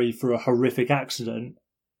Corey Perry for a horrific accident,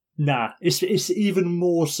 nah. It's even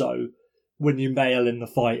more so when you mail in the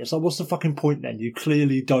fight. It's like, what's the fucking point then? You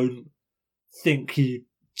clearly don't think he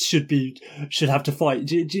should have to fight.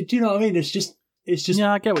 Do you know what I mean? It's just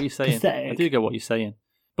yeah, I get what you're saying. Pathetic. I do get what you're saying.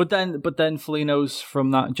 But then Foligno's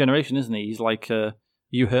from that generation, isn't he? He's like,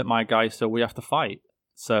 you hurt my guy, so we have to fight.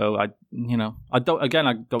 So I don't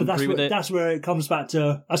agree with it. That's where it comes back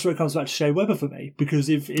to Shea Weber for me, because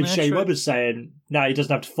if Shea Weber's saying no, he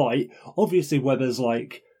doesn't have to fight, obviously Weber's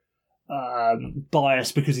like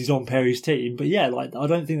biased because he's on Perry's team. But yeah, like, I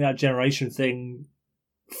don't think that generation thing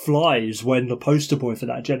flies when the poster boy for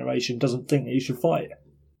that generation doesn't think that he should fight.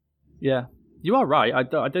 Yeah. You are right.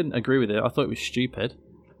 I didn't agree with it. I thought it was stupid.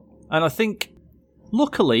 And I think,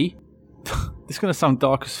 luckily, this is going to sound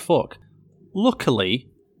dark as fuck, luckily,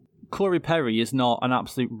 Corey Perry is not an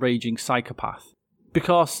absolute raging psychopath.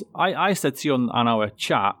 Because I said to you on our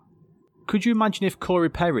chat, could you imagine if Corey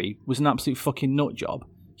Perry was an absolute fucking nut job?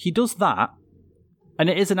 He does that, and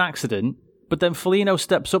it is an accident, but then Foligno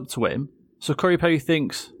steps up to him, so Corey Perry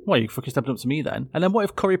thinks, well, you fucking stepped up to me then. And then what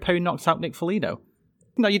if Corey Perry knocks out Nick Foligno?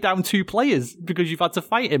 Now you're down 2 players because you've had to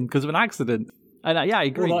fight him because of an accident. And I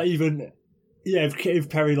agree. Or like Yeah, if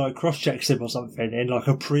Perry like cross-checks him or something in like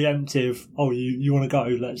a preemptive, oh, you want to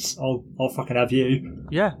go? I'll fucking have you.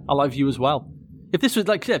 Yeah, I'll have you as well. If this was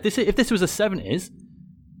like, if this was the 70s,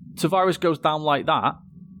 Tavares goes down like that,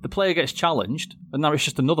 the player gets challenged, and now it's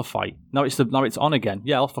just another fight. Now it's on again.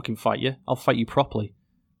 Yeah, I'll fucking fight you. I'll fight you properly.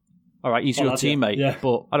 All right, he's your teammate, yeah.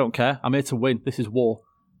 But I don't care. I'm here to win. This is war.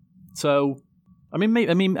 So, and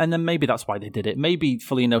then maybe that's why they did it. Maybe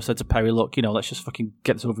Foligno said to Perry, "Look, let's just fucking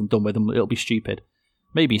get this over and done with, and it'll be stupid."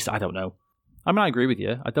 Maybe I don't know. I mean, I agree with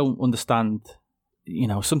you. I don't understand.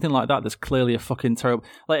 Something like that. That's clearly a fucking terrible.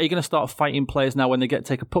 Like, are you going to start fighting players now when they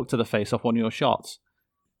take a puck to the face off one of your shots?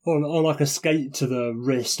 Or like a skate to the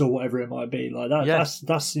wrist or whatever it might be. Like that. Yeah.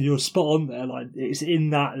 That's you're spot on there. Like, it's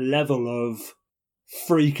in that level of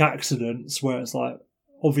freak accidents where it's like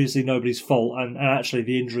obviously nobody's fault, and actually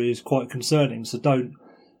the injury is quite concerning. So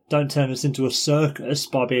don't turn us into a circus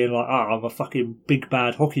by being like, I'm a fucking big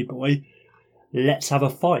bad hockey boy. Let's have a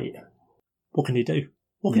fight. What can you do?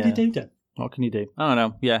 What can you do then? What can you do? I don't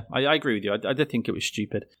know. Yeah, I agree with you. I did think it was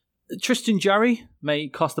stupid. Tristan Jarry may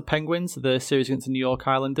cost the Penguins the series against the New York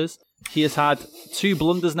Islanders. He has had 2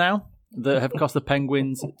 blunders now that have cost the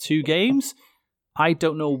Penguins 2 games. I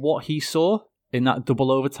don't know what he saw in that double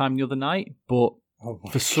overtime the other night, but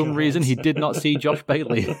for some reason he did not see Josh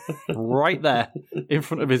Bailey right there in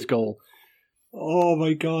front of his goal. Oh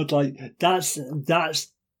my God, like that's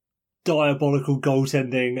diabolical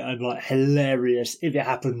goaltending and like hilarious if it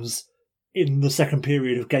happens in the second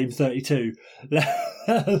period of game 32. Let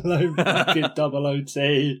alone fucking double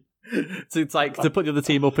OT. So it's like to put the other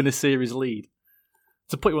team up in a series lead.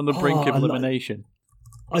 To put you on the brink of elimination.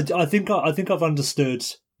 I think I've understood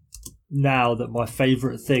now that my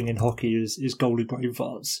favourite thing in hockey is goalie brain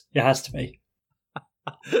farts. It has to be.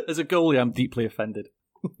 As a goalie, I'm deeply offended.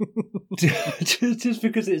 Just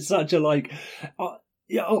because it's such a like...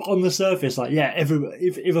 on the surface, like, yeah,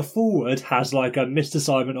 if a forward has like a missed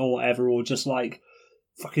assignment or whatever, or just like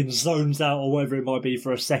fucking zones out or whatever it might be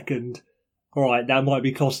for a second, all right, that might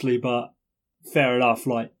be costly, but fair enough.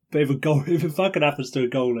 Like, but if it fucking happens to a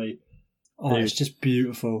goalie, it's just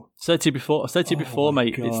beautiful. I said to you before,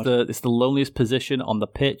 mate. God. It's the loneliest position on the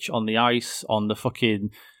pitch, on the ice, on the fucking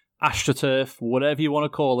AstroTurf, whatever you want to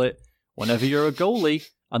call it. Whenever you're a goalie,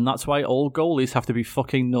 and that's why all goalies have to be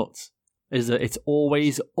fucking nuts. Is that it's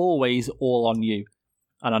always all on you.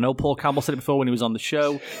 And I know Paul Campbell said it before when he was on the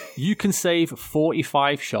show. You can save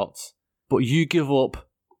 45 shots, but you give up.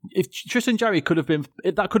 If Tristan Jarry could have been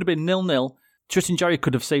 0-0, Tristan Jarry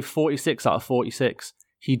could have saved 46 out of 46.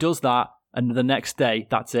 He does that, and the next day,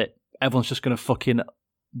 that's it. Everyone's just going to fucking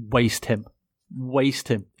waste him.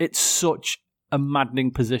 It's such a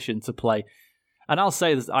maddening position to play. And I'll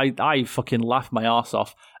say this, I fucking laughed my arse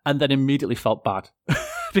off and then immediately felt bad.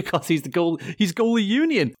 Because he's goalie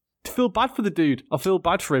union. I feel bad for the dude. I feel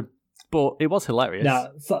bad for him. But it was hilarious. Now,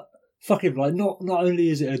 fuck him. Like, not only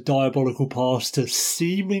is it a diabolical pass to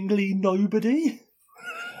seemingly nobody,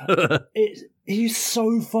 he's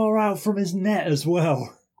so far out from his net as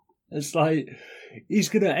well. It's like, he's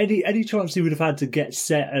going to... Any chance he would have had to get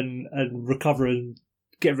set and recover and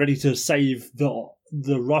get ready to save the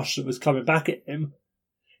rush that was coming back at him,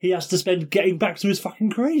 he has to spend getting back to his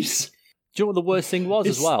fucking crease. Do you know what the worst thing was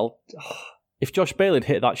as well? If Josh Bailey had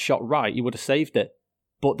hit that shot right, he would have saved it.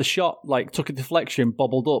 But the shot took a deflection,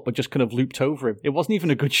 bobbled up, but just kind of looped over him. It wasn't even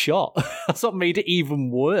a good shot. That's what made it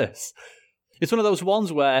even worse. It's one of those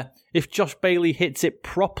ones where if Josh Bailey hits it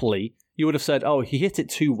properly, you would have said, oh, he hit it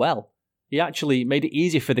too well. He actually made it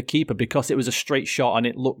easier for the keeper because it was a straight shot and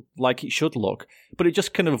it looked like it should look. But it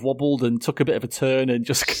just kind of wobbled and took a bit of a turn and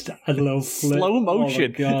just a little flip. Slow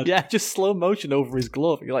motion. Oh my God. Yeah, just slow motion over his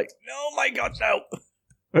glove. You're like, oh my God, no.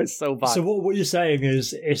 It's so bad. So what you're saying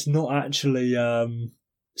is it's not actually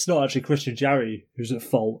Christian Jarry who's at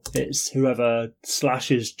fault. It's whoever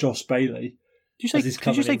slashes Josh Bailey. Did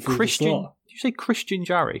you say Christian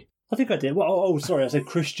Jarry? I think I did. Well, sorry, I said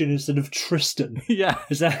Christian instead of Tristan. Yeah.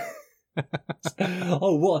 Is that...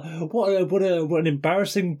 Oh, what an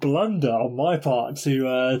embarrassing blunder on my part to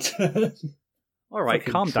All right,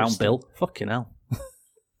 calm down, Bill. Fucking hell.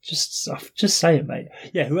 Just say it, mate.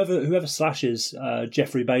 Yeah, whoever slashes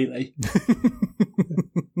Jeffrey Bailey.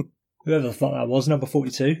 Whoever the fuck that was, number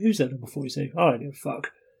 42. Who's that number 42? I don't give a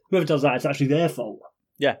fuck. Whoever does that, it's actually their fault.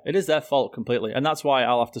 Yeah, it is their fault completely. And that's why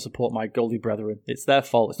I'll have to support my goalie brethren. It's their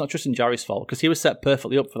fault. It's not Tristan Jarry's fault, because he was set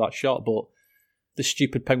perfectly up for that shot, but the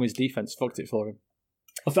stupid Penguins defense fucked it for him.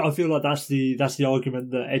 I feel like that's the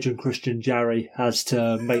argument that Edge and Christian Jarry has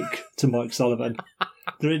to make to Mike Sullivan.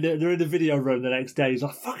 They're in the video room the next day. He's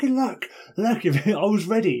like, fucking look, I was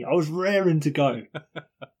ready. I was raring to go.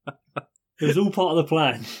 It was all part of the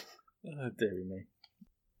plan. Oh, dearie me.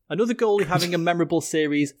 Another goalie having a memorable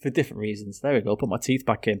series for different reasons. There we go, put my teeth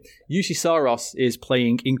back in. UC Saros is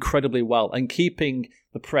playing incredibly well and keeping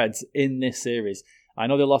the Preds in this series. I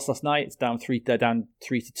know they lost last night, they're down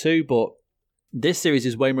 3-2, but this series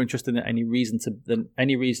is way more interesting than any reason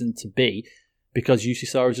to be, because UC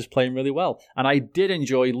Saros is playing really well. And I did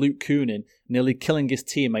enjoy Luke Kunin nearly killing his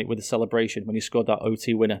teammate with a celebration when he scored that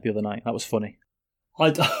OT winner the other night. That was funny.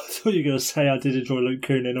 I thought you were going to say I did enjoy Luke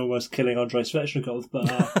Kunin almost killing Andrei Svechnikov, but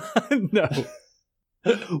no.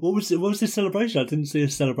 What was this celebration? I didn't see a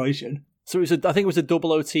celebration. So I think it was a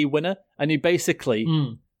double OT winner, and he basically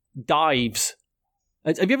dives.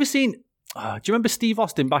 Have you ever seen? Do you remember Steve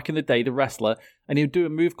Austin back in the day, the wrestler, and he would do a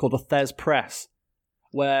move called the Thez Press,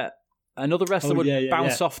 where another wrestler would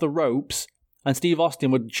bounce off the ropes, and Steve Austin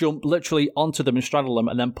would jump literally onto them and straddle them,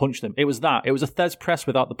 and then punch them. It was that. It was a Thez Press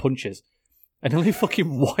without the punches. And he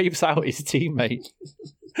fucking wipes out his teammate.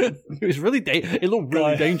 It was really it looked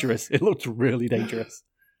really dangerous. It looked really dangerous.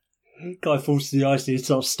 Guy falls to the ice and he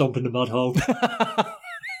starts stomping the mud hole.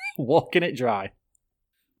 Walking it dry.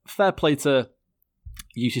 Fair play to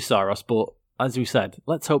UC Saros, but as we said,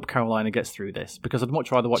 let's hope Carolina gets through this, because I'd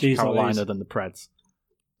much rather watch Carolina than the Preds.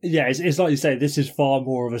 Yeah, it's like you say, this is far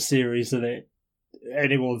more of a series than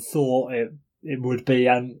anyone thought it would be,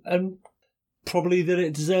 and probably than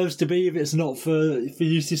it deserves to be if it's not for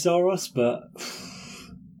UC Saros, but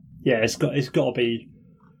yeah, it's got to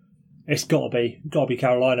be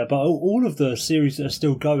Carolina. But all of the series that are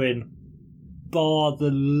still going, bar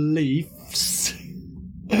the Leafs,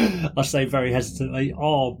 I say very hesitantly,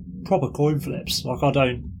 are proper coin flips. Like I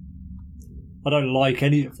don't like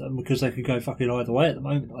any of them because they could go fucking either way at the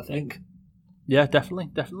moment, I think. Yeah,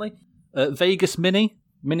 definitely. Vegas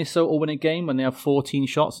Minnesota win a game when they have 14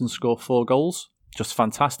 shots and score 4 goals. Just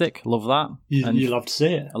fantastic. Love that. You love to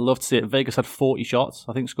see it. I love to see it. Vegas had 40 shots.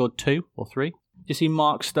 I think scored 2 or 3. Did you see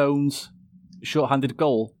Mark Stone's short-handed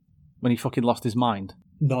goal when he fucking lost his mind?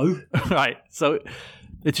 No. Right. So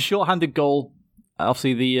it's a short-handed goal.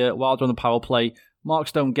 Obviously, the Wild are on the power play. Mark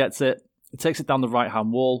Stone gets it, takes it down the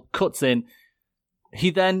right-hand wall, cuts in.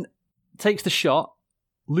 He then takes the shot,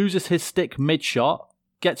 loses his stick mid-shot,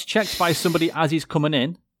 gets checked by somebody as he's coming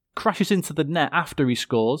in, crashes into the net after he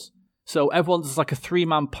scores, so everyone's like a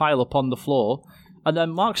 3-man pile-up on the floor, and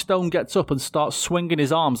then Mark Stone gets up and starts swinging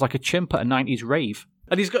his arms like a chimp at a 90s rave.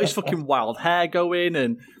 And he's got his fucking wild hair going,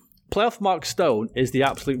 and playoff Mark Stone is the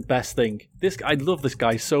absolute best thing. I love this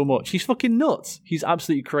guy so much. He's fucking nuts. He's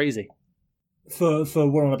absolutely crazy. For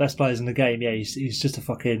one of the best players in the game, yeah, he's just a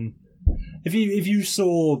fucking... If you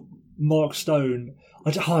saw Mark Stone...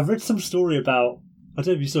 I read some story about... I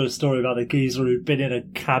don't know if you saw a story about the geezer who'd been in a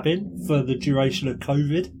cabin for the duration of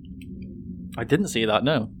COVID. I didn't see that,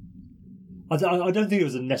 no. I don't think it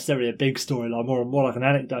was necessarily a big storyline, more like an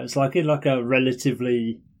anecdote. It's like in like a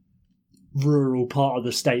relatively rural part of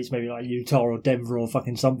the States, maybe like Utah or Denver or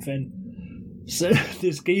fucking something. So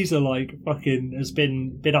this geezer like fucking has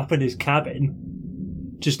been up in his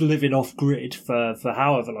cabin, just living off grid for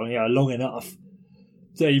however long, long enough.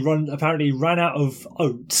 So he apparently ran out of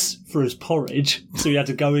oats for his porridge, so he had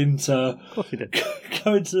to go into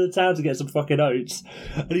the town to get some fucking oats.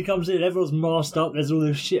 And he comes in, everyone's masked up, there's all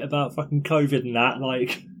this shit about fucking COVID and that,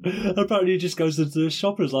 like, apparently he just goes into the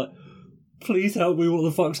shop and is like, please help me, what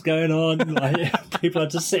the fuck's going on? Like, people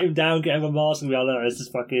had to sit him down, get him a mask, and be like, no,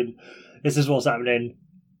 this is what's happening.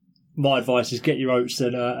 My advice is get your oats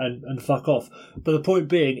and fuck off. But the point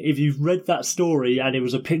being, if you've read that story and it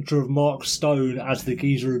was a picture of Mark Stone as the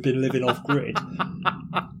geezer who'd been living off grid,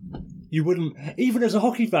 you wouldn't, even as a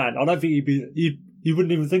hockey fan, I don't think you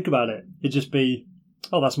wouldn't even think about it. It'd just be,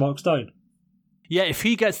 oh, that's Mark Stone. Yeah, if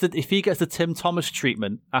he gets the Tim Thomas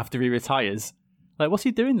treatment after he retires, like what's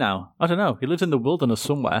he doing now? I don't know. He lives in the wilderness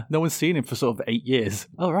somewhere. No one's seen him for sort of 8 years.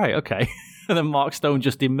 Oh right, okay. And then Mark Stone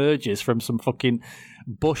just emerges from some fucking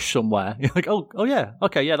bush somewhere. You're like, oh yeah,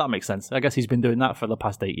 okay, yeah, that makes sense. I guess he's been doing that for the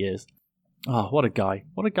past 8 years. Oh, what a guy.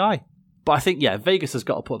 What a guy. But I think, yeah, Vegas has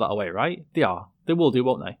got to put that away, right? They are. They will do,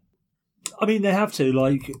 won't they? I mean, they have to.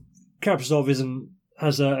 Like, Kaprizov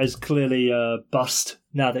is clearly a bust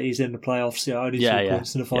now that he's in the playoffs. Only 2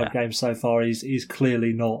 points in the 5 games so far. He's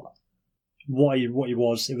clearly not what he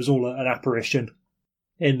was. It was all an apparition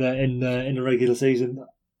in the regular season.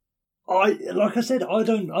 Like I said, I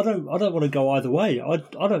don't want to go either way.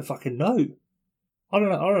 I don't fucking know. I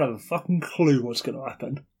don't have a fucking clue what's going to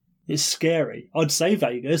happen. It's scary. I'd say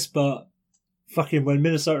Vegas, but fucking when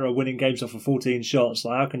Minnesota are winning games off of 14 shots,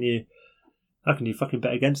 like how can you fucking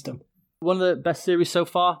bet against them? One of the best series so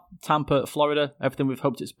far, Tampa, Florida, everything we've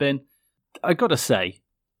hoped it's been. I got to say,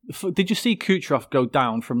 did you see Kucherov go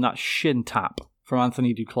down from that shin tap from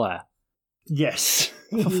Anthony Duclair? Yes.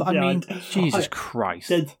 I mean, Jesus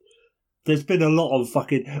Christ. There's been a lot of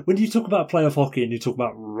fucking... When you talk about playoff hockey and you talk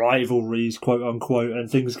about rivalries, quote unquote, and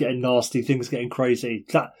things getting nasty, things getting crazy,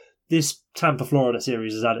 this Tampa-Florida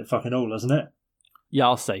series has had it fucking all, hasn't it? Yeah,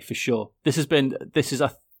 I'll say for sure. This has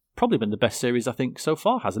probably been the best series, I think, so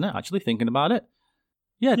far, hasn't it? Actually, thinking about it.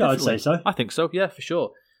 Yeah, definitely. I'd say so. I think so, yeah, for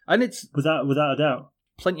sure. And it's... Without a doubt.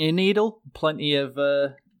 Plenty of needle, plenty of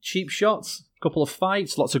cheap shots, a couple of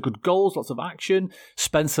fights, lots of good goals, lots of action.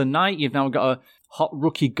 Spencer Knight, you've now got a hot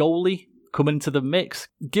rookie goalie coming into the mix.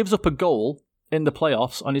 Gives up a goal in the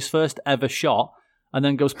playoffs on his first ever shot and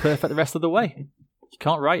then goes perfect the rest of the way. You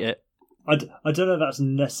can't write it. I don't know if that's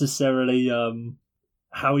necessarily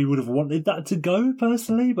how he would have wanted that to go,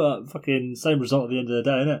 personally, but fucking same result at the end of the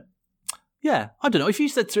day, innit? Yeah, I don't know. If you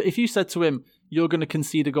said to him, you're going to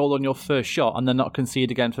concede a goal on your first shot and then not concede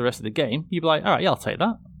again for the rest of the game, you'd be like, all right, yeah, I'll take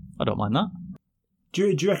that. I don't mind that. Do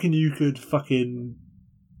you reckon you could fucking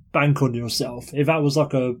bank on yourself if that was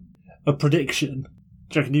like a prediction?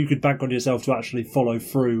 Do you reckon you could bank on yourself to actually follow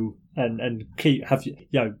through and keep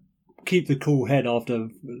the cool head after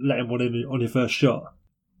letting one in on your first shot?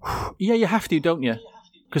 Yeah, you have to, don't you?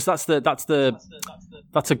 Because that's a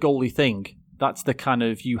goalie thing. That's the kind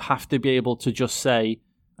of, you have to be able to just say,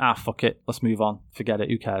 fuck it, let's move on, forget it,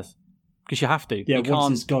 who cares? Because you have to. Yeah,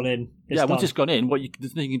 once it's gone in, once it's gone in,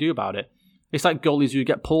 there's nothing you can do about it. It's like goalies who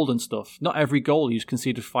get pulled and stuff. Not every goalie who's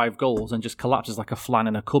conceded 5 goals and just collapses like a flan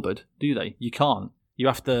in a cupboard, do they? You can't. You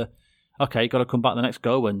have to, okay, got to come back the next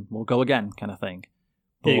go and we'll go again, kind of thing.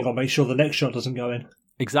 But, you got to make sure the next shot doesn't go in.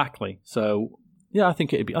 Exactly. So, yeah, I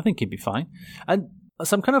think he'd be fine. And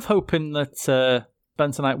so I'm kind of hoping that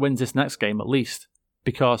Spencer Knight wins this next game at least,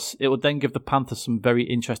 because it would then give the Panthers some very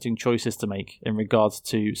interesting choices to make in regards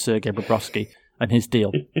to Sergei Bobrovsky and his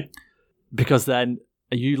deal. Because then,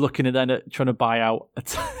 are you looking at trying to buy out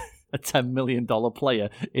a $10 million player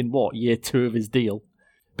in year 2 of his deal?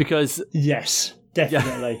 Because yes,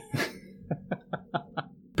 definitely. Yeah.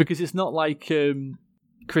 Because it's not like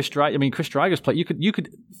Chris Driedger. I mean, Chris Driedger's play.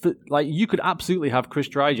 You could absolutely have Chris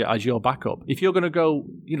Driedger as your backup if you're going to go,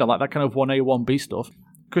 like that kind of 1A 1B stuff.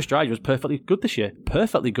 Chris Driedger was perfectly good this year.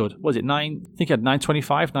 Perfectly good. What was it 9? I think he had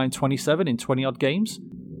 925, 927 in 20 odd games.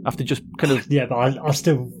 After just kind of yeah, but I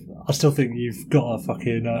still think you've got to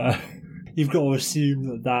fucking you've got to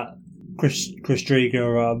assume that Chris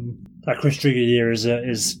Driedger year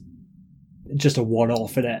is just a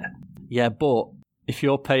one-off, isn't it? Yeah, but if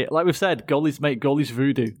you're paying, like we've said, goalies make goalies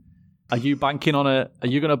voodoo. Are you going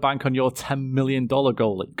to bank on your $10 million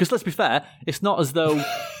goalie? Because let's be fair, it's not as though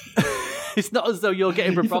you're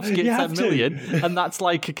getting Bobrovsky at $10 million, and that's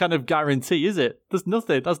like a kind of guarantee, is it? There's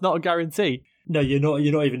nothing. That's not a guarantee. No, you're not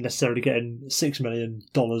even necessarily getting $6 million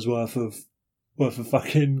worth of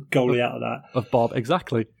fucking goalie out of that. Of Bob,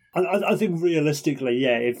 exactly. I think realistically,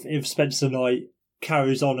 yeah, if Spencer Knight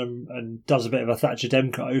carries on and does a bit of a Thatcher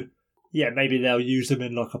Demko, yeah, maybe they'll use him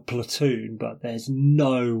in like a platoon, but there's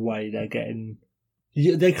no way they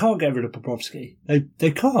can't get rid of Bobrovsky.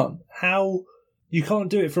 They can't. How? You can't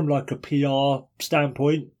do it from like a PR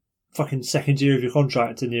standpoint. Fucking second year of your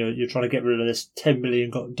contract and you're trying to get rid of this $10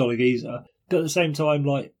 million geezer. But at the same time,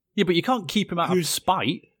 like... Yeah, but you can't keep him out of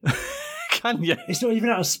spite, can you? It's not even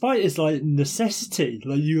out of spite, it's like necessity.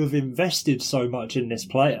 Like, you have invested so much in this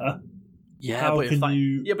player. Yeah, but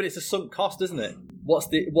it's a sunk cost, isn't it? What's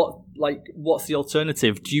the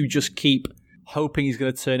alternative? Do you just keep hoping he's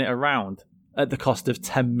going to turn it around at the cost of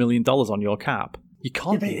 $10 million on your cap? You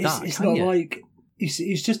can't do that, it's not like...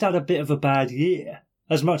 He's just had a bit of a bad year.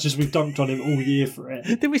 As much as we've dunked on him all year for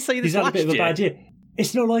it. Did we say this He's had a bit of a bad year.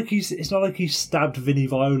 It's not like he's stabbed Vinny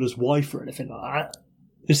Viola's wife or anything like that.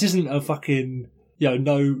 This isn't a fucking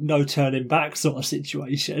no turning back sort of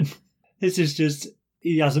situation. This is just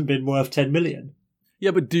he hasn't been worth $10 million.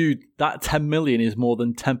 Yeah, but dude, that $10 million is more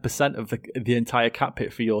than 10% of the entire cap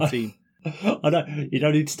hit for your team. I know, you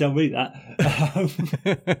don't need to tell me that.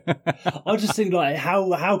 I just think, like,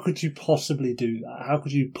 how could you possibly do that? How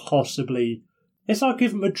could you possibly... It's like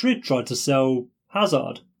if Madrid tried to sell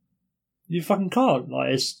Hazard. You fucking can't.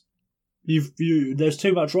 Like, there's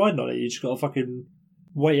too much riding on it. You just got to fucking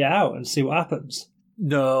wait it out and see what happens.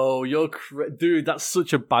 No, dude, that's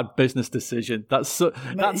such a bad business decision. That's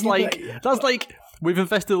like we've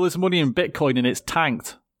invested all this money in Bitcoin and it's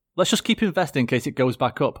tanked. Let's just keep investing in case it goes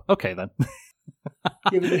back up. Okay, then.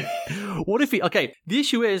 What if the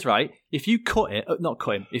issue is, right, if you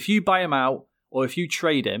if you buy him out or if you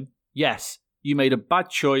trade him, yes, you made a bad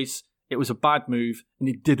choice, it was a bad move, and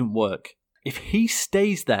it didn't work. If he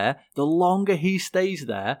stays there, the longer he stays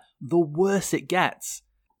there, the worse it gets.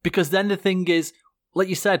 Because then the thing is, like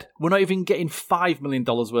you said, we're not even getting $5 million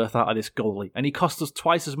worth out of this goalie, and he cost us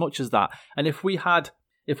twice as much as that. And if we had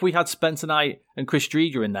Spencer Knight and Chris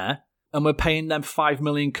Driedger in there, and we're paying them $5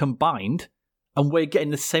 million combined, and we're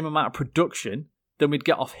getting the same amount of production than we'd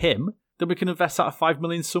get off him, then we can invest out of $5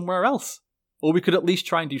 million somewhere else, or we could at least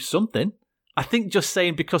try and do something. I think just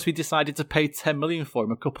saying because we decided to pay $10 million for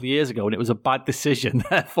him a couple of years ago and it was a bad decision,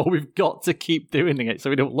 therefore we've got to keep doing it so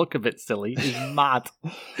we don't look a bit silly, is mad.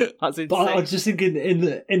 That's insane. But I was just thinking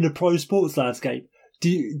in the pro sports landscape, do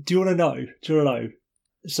you want to know?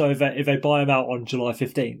 So if they buy him out on July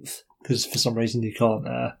 15th, because for some reason you can't.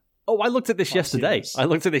 I looked at this yesterday.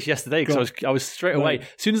 Because I was straight away. As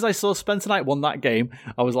soon as I saw Spencer Knight won that game,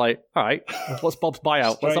 I was like, all right, what's Bob's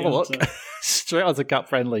buyout? Let's have a look. Straight on to Cap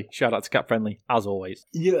Friendly. Shout out to Cap Friendly, as always.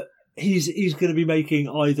 Yeah, he's going to be making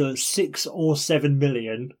either 6 or 7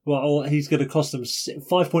 million. Well, or he's going to cost them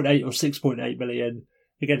 5.8 or 6.8 million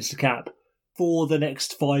against the cap for the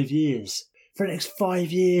next 5 years. For the next 5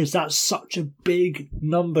 years, that's such a big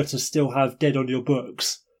number to still have dead on your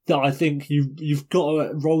books. That I think you've got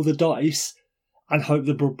to roll the dice and hope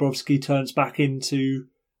that Bobrovsky turns back into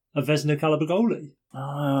a Vezina caliber goalie.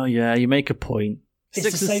 Oh yeah, you make a point.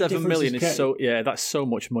 6 and 7 million is that's so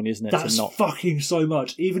much money, isn't it? That's fucking so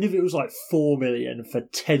much. Even if it was like 4 million for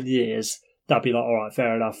 10 years, that'd be like, all right,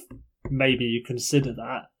 fair enough. Maybe you consider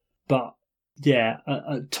that. But yeah,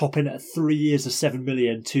 topping at 3 years of 7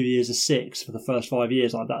 million, 2 years of 6 for the first 5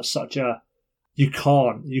 years, like that's such a. You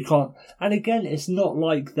can't. And again, it's not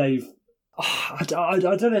like they've. I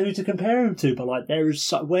don't know who to compare him to, but like there is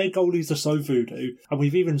where goalies are so voodoo, and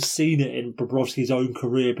we've even seen it in Bobrovsky's own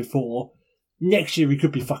career before. Next year he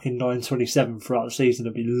could be fucking 927 throughout the season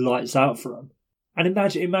and be lights out for him. And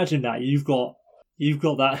imagine that you've got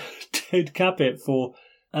that dead cap hit for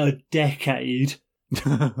a decade,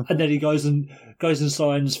 and then he goes and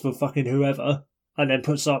signs for fucking whoever, and then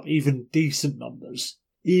puts up even decent numbers,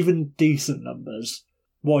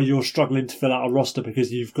 while you're struggling to fill out a roster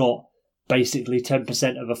because you've got basically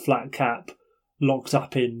 10% of a flat cap locked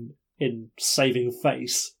up in saving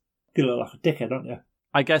face. You look like a dickhead, don't you?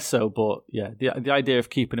 I guess so, but yeah, the idea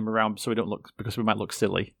of keeping him around so we don't look because we might look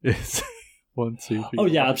silly is 1, 2, 3. Oh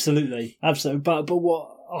yeah, absolutely. But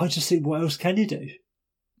what I just think, what else can you do?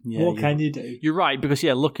 Yeah, what can you do? You're right, because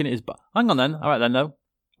looking at his. Hang on then. All right then, though.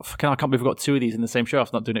 I can't believe we've got 2 of these in the same show.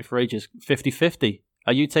 I've not done it for ages. 50-50.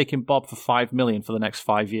 Are you taking Bob for $5 million for the next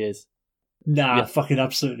 5 years? Nah, fucking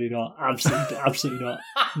absolutely not. Absolutely not.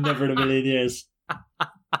 Never in a million years.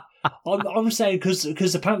 I'm saying because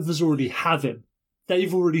the Panthers already have him.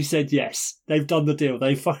 They've already said yes. They've done the deal.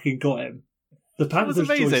 They fucking got him. The Panthers'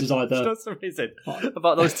 choice is either... That's amazing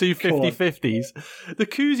about those 2 50-50s. The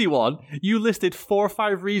Kuzi one, you listed 4 or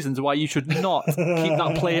 5 reasons why you should not keep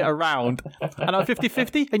that player around. And I'm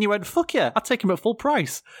 50-50, and you went, fuck yeah, I'd take him at full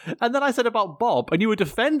price. And then I said about Bob, and you were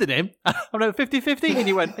defending him. I'm at 50-50, and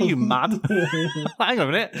you went, are you mad? Hang on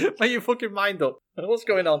a minute. Make your fucking mind up. What's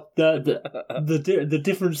going on? The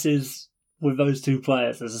difference is... with those 2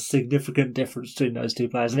 players, there's a significant difference between those 2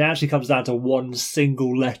 players. And it actually comes down to one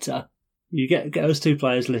single letter. You get those 2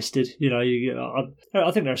 players listed.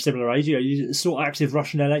 I think they're a similar age. You sort active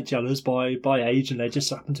Russian NHLers by age, and they just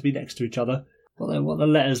happen to be next to each other. What the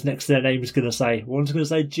letters next to their name is going to say? One's going to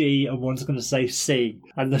say G, and one's going to say C.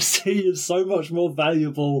 And the C is so much more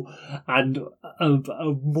valuable and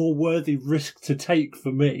a more worthy risk to take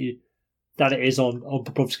for me than it is on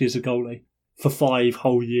Bobrovsky as a goalie for 5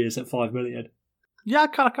 whole years at $5 million. Yeah, I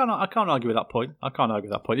can't argue with that point.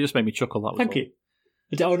 It just made me chuckle. That was Thank you.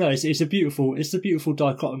 Oh no, it's a beautiful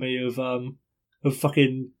dichotomy of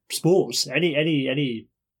fucking sports. Basically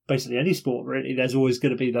any sport really. There's always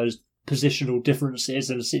going to be those positional differences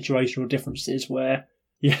and situational differences where,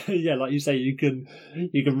 yeah, like you say, you can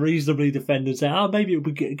reasonably defend and say, maybe it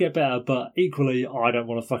would get better, but equally, I don't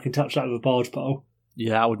want to fucking touch that with a barge pole.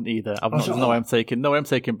 Yeah, I wouldn't either. There's no way I'm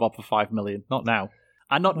taking Bob for $5 million. Not now.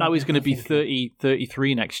 And not now he's going to be 30,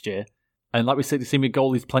 33 next year. And like we said, you've seen with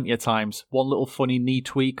goalies plenty of times. One little funny knee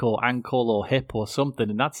tweak or ankle or hip or something,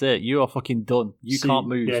 and that's it. You are fucking done. You can't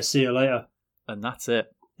move. Yeah, see you later. And that's it.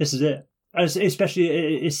 This is it. Especially,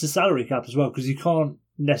 it's the salary cap as well, because you can't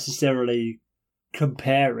necessarily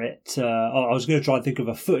compare it to... I was going to try and think of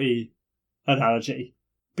a footy analogy,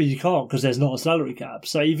 but you can't because there's not a salary cap.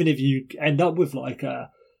 So even if you end up with like a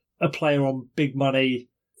player on big money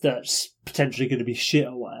that's potentially going to be shit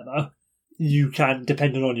or whatever... you can,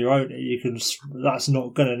 depending on your owner, that's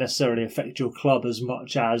not going to necessarily affect your club as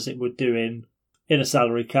much as it would do in a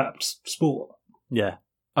salary capped sport. Yeah.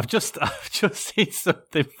 I've just seen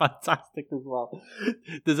something fantastic as well.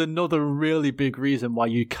 There's another really big reason why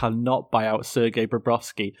you cannot buy out Sergei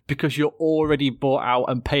Bobrovsky, because you're already bought out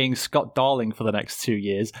and paying Scott Darling for the next 2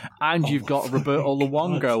 years, and you've got Roberto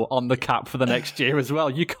Luongo on the cap for the next year as well.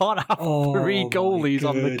 You can't have 3 goalies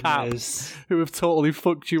on the cap who have totally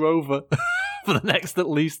fucked you over for the next at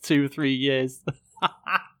least 2-3 years.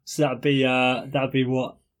 So that'd be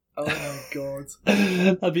what? Oh my god.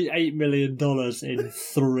 That'd be $8 million in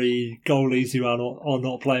 3 goalies who are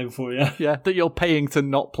not playing for you. Yeah, that you're paying to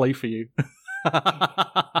not play for you.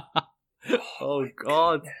 Oh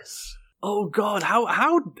god. Oh god,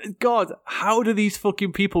 how do these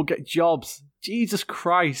fucking people get jobs? Jesus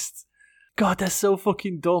Christ. God, they're so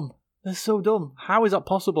fucking dumb. They're so dumb. How is that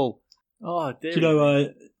possible? Oh dear. Do you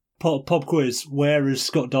know, pop quiz, where is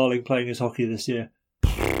Scott Darling playing his hockey this year?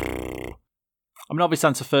 I mean, obvious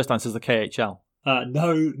answer, first answer is the KHL.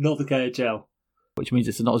 No, not the KHL. Which means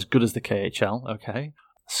it's not as good as the KHL, okay.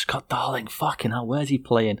 Scott Darling, fucking hell, where's he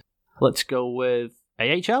playing? Let's go with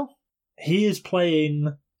AHL? He is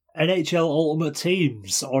playing NHL Ultimate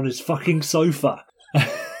Teams on his fucking sofa.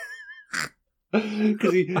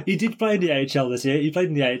 Because he did play in the AHL this year. He played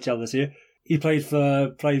in the AHL this year. He played for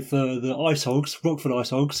the Ice Hogs, Rockford Ice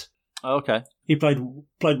Hogs. Oh, okay. He played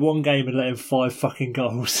 1 game and let in 5 fucking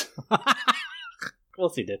goals. Of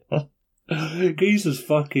course he did. He's just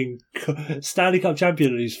fucking Stanley Cup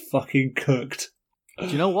champion, and he's fucking cooked. Do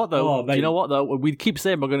you know what though? We keep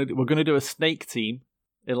saying we're gonna do a snake team,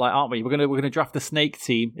 aren't we? We're gonna draft the snake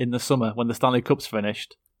team in the summer when the Stanley Cup's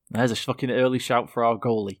finished. There's a fucking early shout for our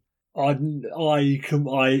goalie. I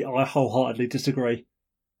wholeheartedly disagree.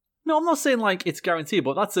 No, I'm not saying like it's guaranteed,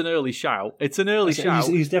 but that's an early shout. It's an early shout.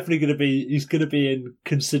 He's definitely going to be. He's going to be in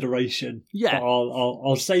consideration. Yeah, but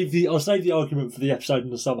I'll save the argument for the episode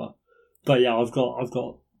in the summer. But yeah, I've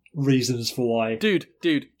got reasons for why. Dude,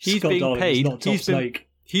 he's Scott being Darling paid. Not top snake.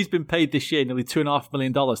 He's been paid this year nearly $2.5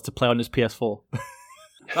 million to play on his PS4.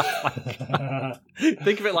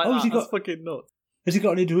 Think of it like that. That's fucking nuts. Has he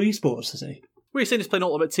got into esports? Has he? We've seen he's playing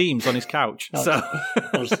Ultimate Teams on his couch.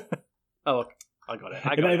 Oh. I got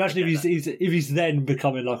it. Imagine if he's then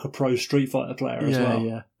becoming like a pro Street Fighter player as well.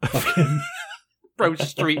 Yeah. Pro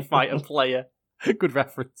Street Fighter player. Good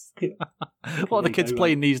reference. What are the kids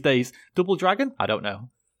playing these days? Double Dragon? I don't know.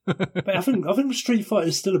 But I think Street Fighter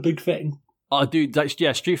is still a big thing. Oh, dude,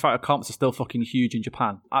 Street Fighter comps are still fucking huge in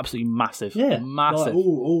Japan. Absolutely massive. Yeah, massive. Like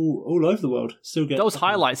all over the world. Still get those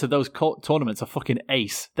highlights of those tournaments are fucking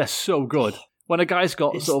ace. They're so good. When a guy's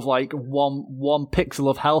got sort of like one pixel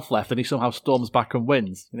of health left and he somehow storms back and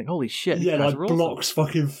wins, you think, holy shit. Yeah, like blocks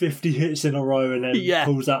fucking 50 hits in a row and then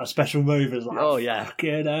pulls out a special move. It's like, oh, yeah.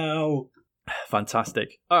 Fucking hell.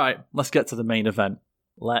 Fantastic. All right, let's get to the main event.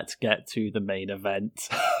 I'm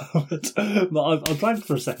blank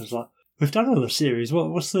for a second. It's like, we've done all the series.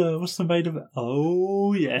 What's the main event?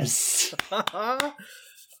 Oh, yes.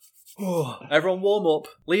 Everyone warm up.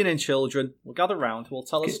 Lean in, children. We'll gather round. We'll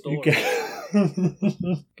tell a story.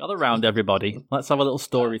 Gather round, everybody. Let's have a little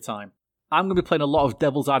story time. I'm going to be playing a lot of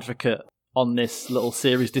devil's advocate on this little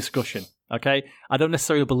series discussion, okay? I don't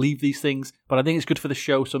necessarily believe these things, but I think it's good for the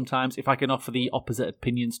show sometimes if I can offer the opposite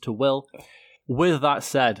opinions to Will. With that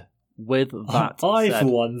said, I for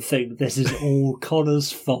one think this is all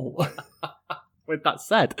Connor's fault. With that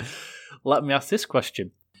said, let me ask this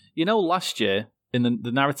question. You know, last year, in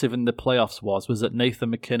the narrative in the playoffs was that Nathan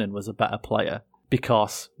MacKinnon was a better player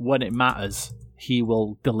because when it matters, he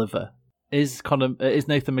will deliver. Is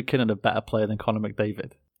Nathan MacKinnon a better player than Connor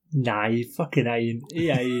McDavid? Nah, he fucking ain't. He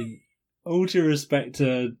ain't. All due respect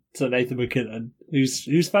to Nathan MacKinnon,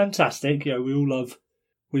 who's fantastic. You know, we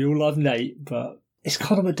all love Nate, but it's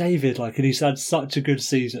Connor McDavid. Like, and he's had such a good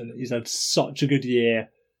season. He's had such a good year,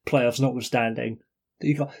 playoffs notwithstanding.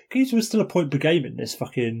 He was still a point per game in this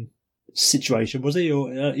fucking situation, was he?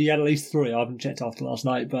 Or he had at least 3. I haven't checked after last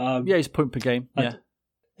night, but yeah, he's point per game. Yeah,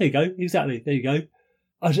 there you go. Exactly. There you go.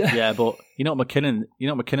 Yeah, but you know what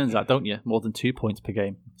McKinnon's at, don't you? More than 2 points per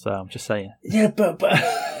game. So I'm just saying. Yeah, but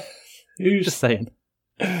who's just saying?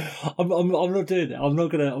 I'm not doing it. I'm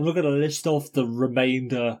not gonna list off the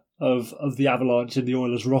remainder of the Avalanche and the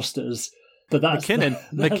Oilers rosters. But that's McKinnon's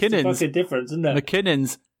the fucking difference, isn't it?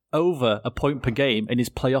 McKinnon's over a point per game in his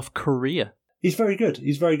playoff career. He's very good.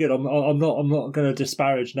 I'm not going to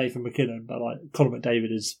disparage Nathan MacKinnon, but like Connor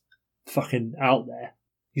McDavid is fucking out there.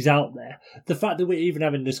 He's out there. The fact that we're even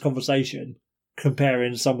having this conversation,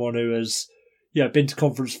 comparing someone who has, been to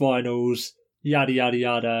conference finals, yada yada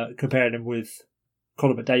yada, comparing him with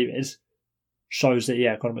Connor McDavid, shows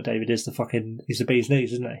that Connor McDavid is he's the bee's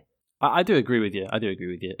knees, isn't he? I do agree with you.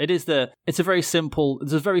 It's a very simple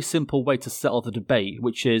way to settle the debate,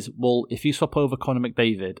 which is, well, if you swap over Connor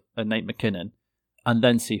McDavid and Nate McKinnon and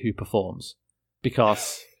then see who performs,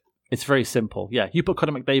 because it's very simple. Yeah, you put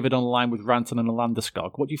Connor McDavid on the line with Ranton and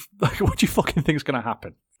Landeskog. What do you fucking think is going to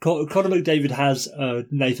happen? Connor McDavid has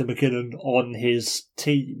Nathan McKinnon on his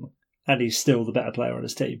team, and he's still the better player on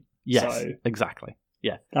his team. Yes, so exactly.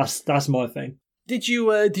 Yeah, that's my thing. Did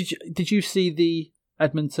you see the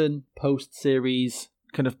Edmonton post-series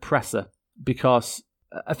kind of presser? Because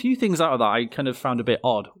a few things out of that I kind of found a bit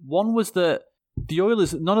odd. One was that the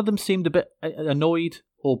Oilers, none of them seemed a bit annoyed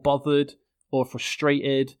or bothered or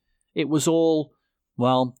frustrated. It was all,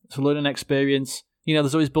 well, it's a learning experience. You know,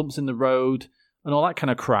 there's always bumps in the road and all that kind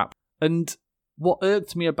of crap. And what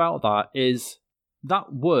irked me about that is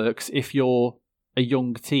that works if you're a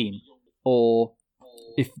young team or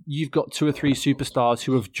if you've got 2 or 3 superstars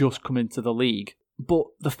who have just come into the league. But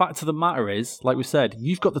the fact of the matter is, like we said,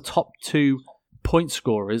 you've got the top 2 point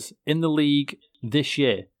scorers in the league this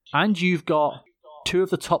year. And you've got 2 of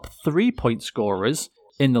the top 3 point scorers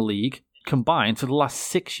in the league combined for the last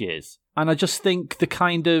 6 years. And I just think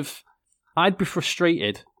I'd be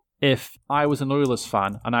frustrated if I was an Oilers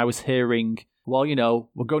fan and I was hearing, well, you know,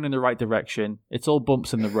 we're going in the right direction. It's all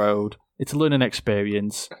bumps in the road. It's a learning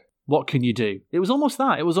experience. What can you do? It was almost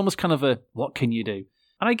that. It was almost kind of a, what can you do?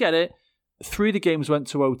 And I get it. 3 of the games went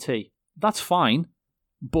to OT. That's fine.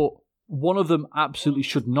 But one of them absolutely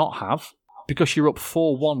should not have, because you're up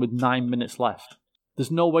 4-1 with 9 minutes left.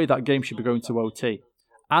 There's no way that game should be going to OT.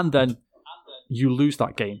 And then you lose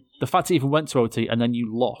that game. The fact it even went to OT and then you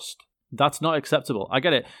lost, that's not acceptable. I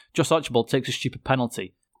get it. Josh Archibald takes a stupid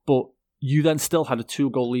penalty, but you then still had a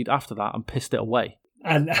 2-goal lead after that and pissed it away.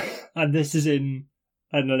 And this is in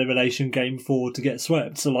an elimination game 4 to get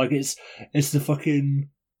swept. So like it's the fucking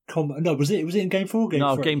no, was it in game 4 or game 3?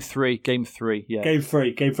 No, game 3, yeah. Game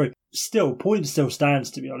 3. Still, point still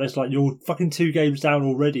stands, to be honest. Like, you're fucking 2 games down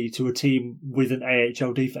already to a team with an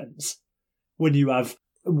AHL defense. When you have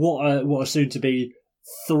what are soon to be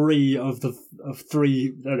 2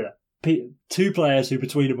 players who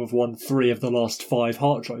between them have won 3 of the last 5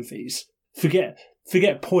 Hart trophies.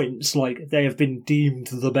 Forget points, like they have been deemed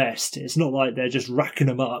the best. It's not like they're just racking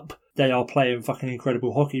them up. They are playing fucking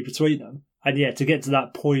incredible hockey between them. And yeah, to get to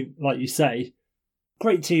that point, like you say,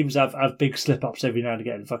 great teams have big slip-ups every now and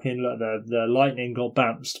again. Fucking look, the Lightning got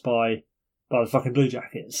bounced by the fucking Blue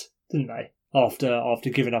Jackets, didn't they? After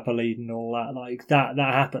giving up a lead and all that. Like, that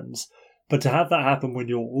happens. But to have that happen when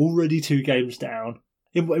you're already 2 games down,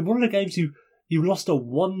 in one of the games you lost a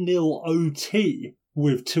 1-0 OT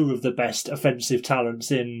with 2 of the best offensive talents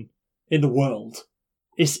in the world.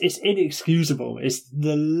 It's inexcusable. It's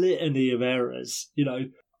the litany of errors, you know.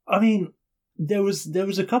 I mean, there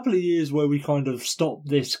was a couple of years where we kind of stopped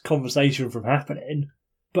this conversation from happening,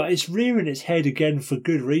 but it's rearing its head again for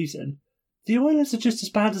good reason. The Oilers are just as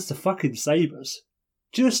bad as the fucking Sabres.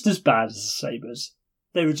 Just as bad as the Sabres.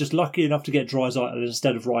 They were just lucky enough to get Draisaitl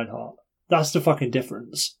instead of Reinhart. That's the fucking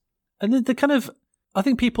difference. And the kind of, I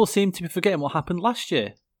think people seem to be forgetting what happened last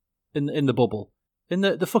year in the bubble. In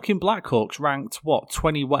the fucking Blackhawks ranked,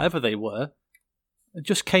 20 whatever they were,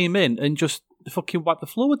 just came in and just fucking wiped the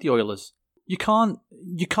floor with the Oilers. You can't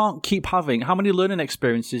keep having, how many learning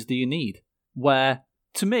experiences do you need? Where,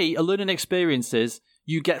 to me, a learning experience is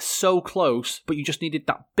you get so close, but you just needed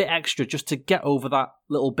that bit extra just to get over that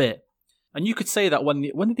little bit. And you could say that when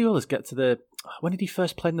did the Oilers get to when did he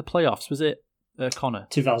first play in the playoffs? Was it Connor?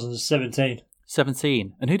 2017.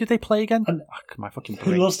 17. And who did they play again? My fucking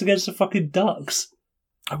brain. Who lost against the fucking Ducks?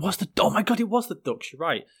 Oh my god, it was the Ducks, you're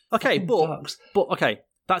right. Okay, but okay,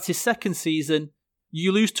 that's his second season.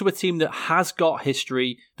 You lose to a team that has got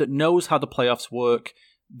history, that knows how the playoffs work.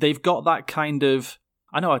 They've got that kind of,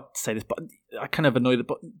 I know I say this, but I kind of annoy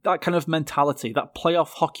but that kind of mentality, that playoff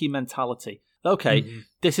hockey mentality. Okay,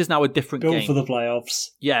 This is now a different game. Built for the playoffs.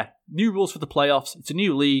 Yeah, new rules for the playoffs. It's a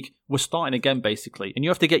new league. We're starting again, basically. And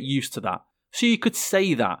you have to get used to that. So you could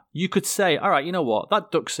say that. You could say, all right, you know what?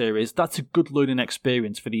 That Duck series, that's a good learning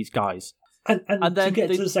experience for these guys. And then to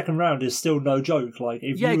get to the second round is still no joke. Like,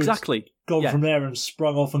 if you exactly. gone from there and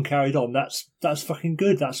sprung off and carried on, that's fucking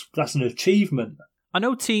good. That's an achievement. I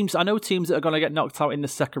know teams that are going to get knocked out in the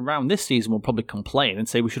second round this season will probably complain and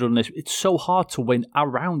say we should have done this. It's so hard to win a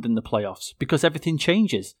round in the playoffs because everything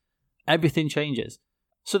changes. Everything changes.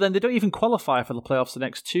 So then they don't even qualify for the playoffs the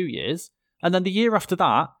next 2 years. And then the year after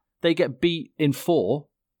that, they get beat in 4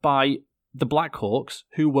 by the Blackhawks,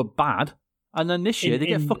 who were bad. And then this year, they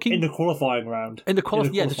get fucking... In the qualifying round. So they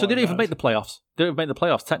don't even make the playoffs. They don't make the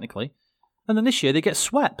playoffs, technically. And then this year, they get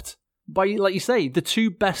swept. by, like you say, the two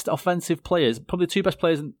best offensive players, probably the two best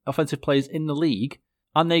offensive players in the league,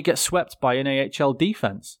 and they get swept by an AHL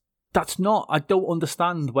defense. That's not, I don't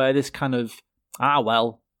understand where this kind of,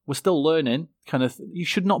 well, we're still learning, kind of, you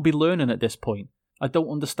should not be learning at this point. I don't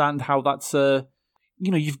understand how that's,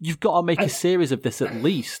 you've got to make a series of this at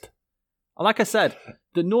least. And like I said,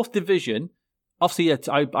 the North Division, obviously,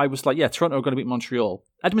 I was like, Toronto are going to beat Montreal.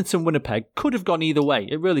 Edmonton, Winnipeg could have gone either way.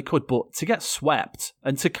 It really could. But to get swept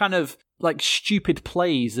and to kind of like stupid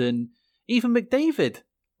plays, and even McDavid,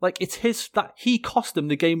 like it's he cost them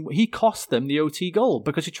the game. He cost them the OT goal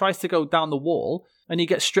because he tries to go down the wall and he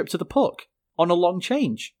gets stripped of the puck on a long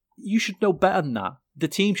change. You should know better than that. The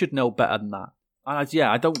team should know better than that. And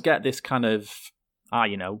I don't get this kind of,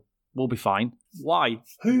 we'll be fine. Why?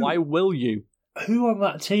 Why will you? Who on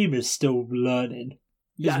that team is still learning?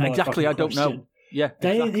 Yeah, exactly. I don't know. Yeah,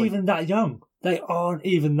 they ain't even that young. They aren't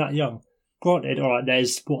even that young. Granted, all right,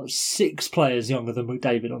 there's 6 players younger than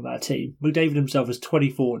McDavid on that team. McDavid himself is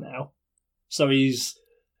 24 now, so he's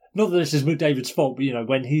not that this is McDavid's fault, but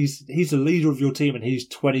when he's the leader of your team and he's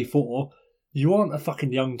 24, you aren't a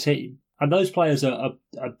fucking young team, and those players are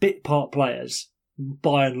bit part players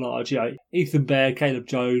by and large. Ethan Bear, Caleb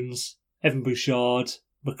Jones, Evan Bouchard,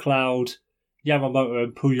 McLeod, Yamamoto,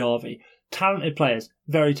 and Puljujarvi. Talented players,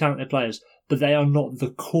 very talented players. But they are not the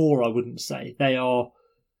core, I wouldn't say. They are,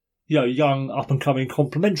 young, up-and-coming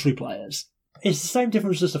complementary players. It's the same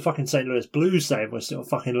difference as the fucking St. Louis Blues saying we're still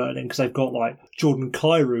fucking learning because they've got, Jordan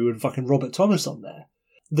Kyrou and fucking Robert Thomas on there.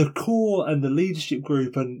 The core and the leadership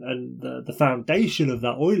group and the foundation of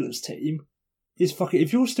that Oilers team is fucking...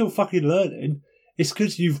 If you're still fucking learning, it's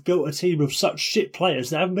because you've built a team of such shit players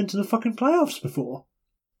that haven't been to the fucking playoffs before.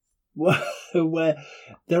 Where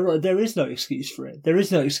there is no excuse for it. There is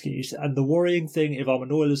no excuse. And the worrying thing, if I'm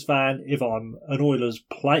an Oilers fan, if I'm an Oilers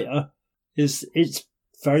player, is it's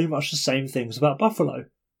very much the same things about Buffalo.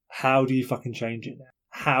 How do you fucking change it now?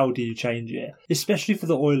 How do you change it? Especially for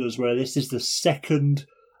the Oilers, where this is the second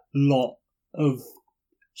lot of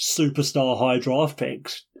superstar high draft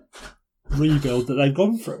picks rebuild that they've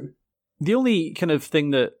gone through. The only kind of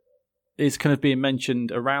thing that is kind of being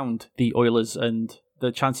mentioned around the Oilers and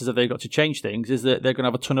the chances that they've got to change things is that they're going to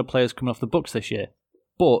have a ton of players coming off the books this year.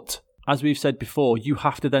 But, as we've said before, you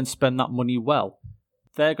have to then spend that money well.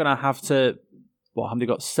 They're going to have to, have they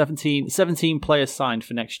got 17 players signed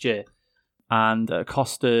for next year and a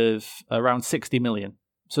cost of around 60 million.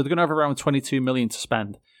 So they're going to have around 22 million to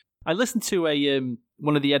spend. I listened to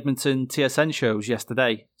one of the Edmonton TSN shows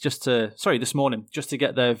this morning, just to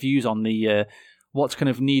get their views on the what's kind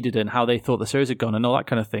of needed and how they thought the series had gone and all that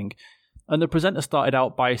kind of thing. And the presenter started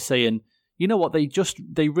out by saying, you know what,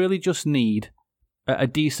 they really just need a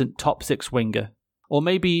decent top 6 winger, or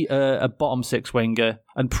maybe a bottom 6 winger,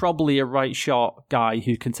 and probably a right shot guy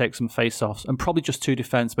who can take some face-offs, and probably just 2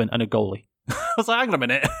 defensemen and a goalie. I was like, hang on a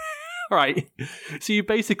minute. Right. So you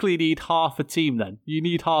basically need half a team then. You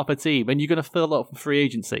need half a team, and you're going to fill up for free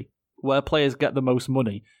agency, where players get the most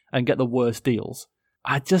money and get the worst deals.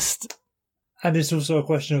 And it's also a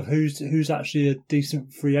question of who's actually a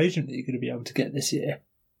decent free agent that you're going to be able to get this year.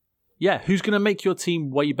 Yeah, who's going to make your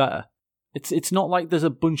team way better? It's not like there's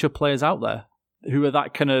a bunch of players out there who are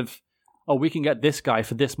that kind of, we can get this guy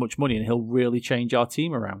for this much money and he'll really change our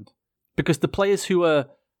team around. Because the players who are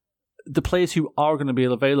going to be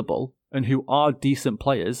available and who are decent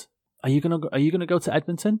players, are you going to go to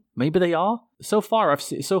Edmonton? Maybe they are. So far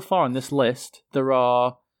on this list, there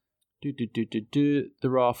are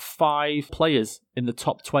there are 5 players in the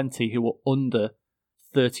top 20 who are under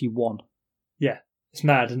 31. Yeah, it's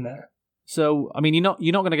mad, isn't it? So, I mean, you're not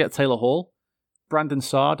going to get Taylor Hall. Brandon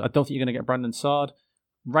Saad, I don't think you're going to get Brandon Saad.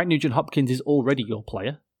 Wright Nugent-Hopkins is already your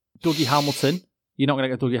player. Dougie Hamilton, you're not going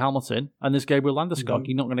to get Dougie Hamilton. And there's Gabriel Landeskog,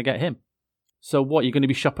 You're not going to get him. So what, you're going to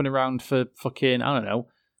be shopping around for fucking, I don't know,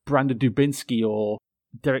 Brandon Dubinsky or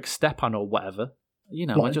Derek Stepan or whatever. Your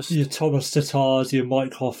Thomas Tatars, your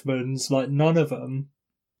Mike Hoffmans, none of them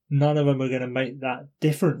are going to make that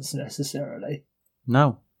difference necessarily.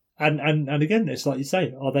 No. And again, it's like you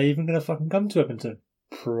say, are they even going to fucking come to Edmonton?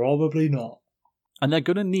 Probably not. And they're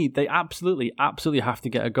going to they absolutely have to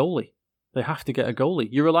get a goalie. They have to get a goalie.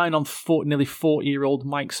 You're relying on nearly 40-year-old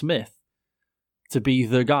Mike Smith to be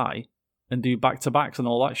the guy and do back-to-backs and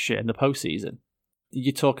all that shit in the postseason.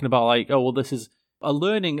 You're talking about this is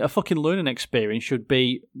a fucking learning experience should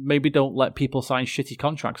be, maybe don't let people sign shitty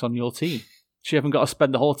contracts on your team. So you haven't got to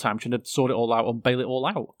spend the whole time trying to sort it all out and bail it all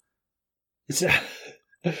out.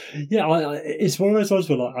 It's one of those ones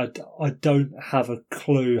where I don't have a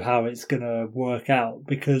clue how it's going to work out,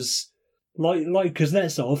 because like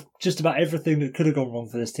Kuznetsov, just about everything that could have gone wrong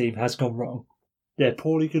for this team has gone wrong. They're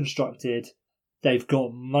poorly constructed. They've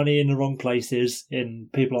got money in the wrong places in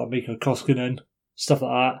people like Mikko Koskinen, stuff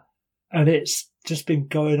like that. And it's just been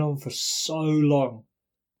going on for so long.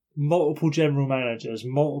 Multiple general managers,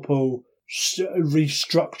 multiple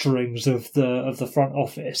restructurings of the front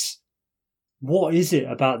office. What is it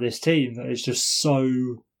about this team that is just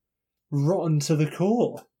so rotten to the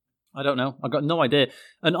core? I don't know. I've got no idea.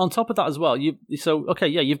 And on top of that as well,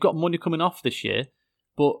 you've got money coming off this year,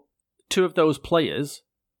 but two of those players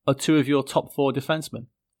are two of your top 4 defensemen.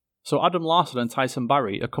 So Adam Larsson and Tyson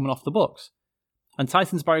Barrie are coming off the books. And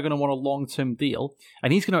Tyson Barrie going to want a long-term deal,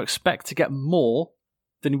 and he's going to expect to get more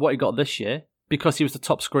than what he got this year because he was the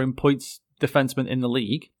top scoring points defenseman in the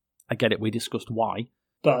league. I get it, we discussed why.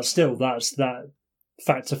 But still, that's that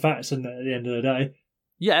facts are facts, isn't it, at the end of the day?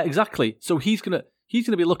 Yeah, exactly. So he's gonna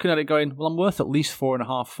be looking at it going, well, I'm worth at least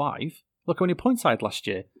 4.5, 5. Look how many points I had last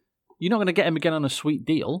year. You're not going to get him again on a sweet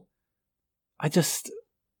deal. I just...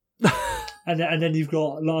 and then you've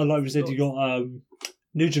got, like we said, you've got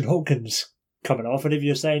Nugent Hopkins coming off, and if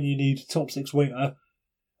you're saying you need a top 6 winger,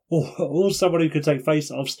 or someone who could take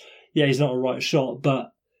face-offs, yeah, he's not a right shot,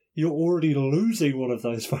 but you're already losing one of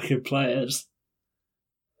those fucking players.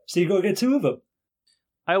 So you've got to get 2 of them.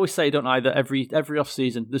 I always say, don't I, that every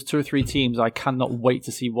off-season, there's 2 or 3 teams I cannot wait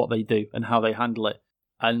to see what they do and how they handle it.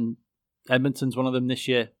 And Edmonton's one of them this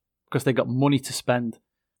year because they've got money to spend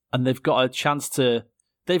and they've got a chance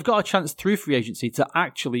through free agency to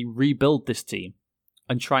actually rebuild this team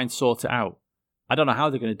and try and sort it out. I don't know how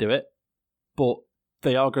they're going to do it, but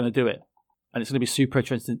they are going to do it. And it's going to be super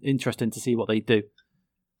interesting to see what they do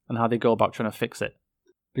and how they go about trying to fix it.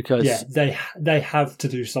 Because they have to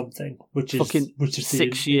do something, which is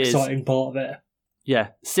the exciting part of it. Yeah,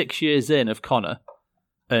 6 years in of Connor,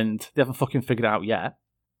 and they haven't fucking figured it out yet.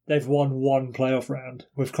 They've won 1 playoff round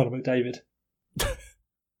with Connor McDavid.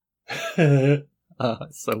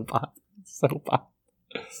 It's so bad.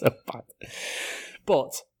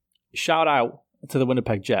 But shout out to the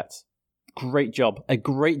Winnipeg Jets. Great job.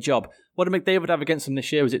 What did McDavid have against them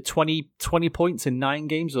this year? Was it 20 points in 9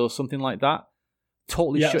 games or something like that?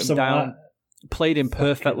 Totally shut him down. Played him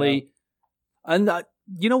perfectly. And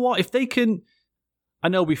you know what? If they can... I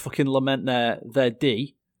know we fucking lament their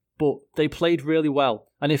D, but they played really well.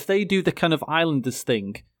 And if they do the kind of Islanders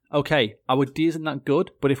thing, okay, our D isn't that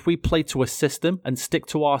good, but if we play to a system and stick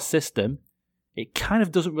to our system, it kind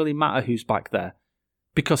of doesn't really matter who's back there.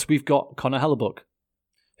 Because we've got Connor Hellebuck,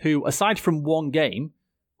 who, aside from 1 game,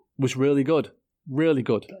 was really good. Really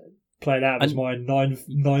good. Played out of his mind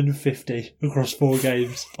 950 across 4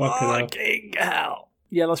 games. Fucking hell.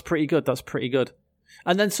 Yeah, that's pretty good.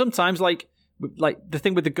 And then sometimes, like the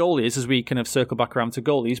thing with the goalies, as we kind of circle back around to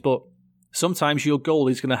goalies, but sometimes your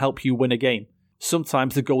goalie is going to help you win a game.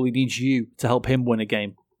 Sometimes the goalie needs you to help him win a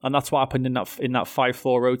game. And that's what happened in that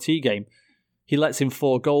 5-4 OT game. He lets in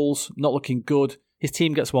 4 goals, not looking good. His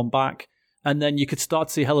team gets 1 back. And then you could start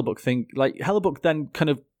to see Hellebuck think, like, Hellebuck then kind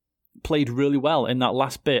of played really well in that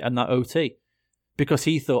last bit and that OT because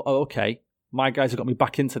he thought, oh, okay, my guys have got me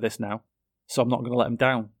back into this now, so I'm not going to let him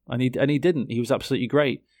down. And he didn't. He was absolutely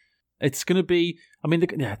great. It's going to be, the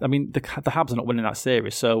Habs are not winning that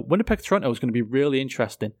series, so Winnipeg-Toronto is going to be really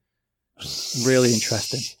interesting. Really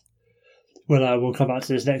interesting. Well, we'll come back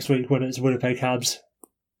to this next week when it's Winnipeg Habs.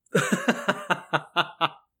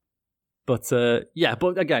 But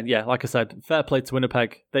again, like I said, fair play to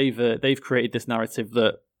Winnipeg. They've created this narrative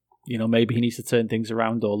that, you know, maybe he needs to turn things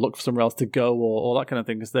around or look for somewhere else to go or all that kind of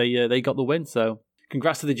thing because they got the win. So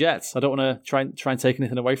congrats to the Jets. I don't want to try and take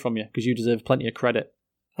anything away from you because you deserve plenty of credit.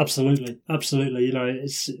 Absolutely. You know,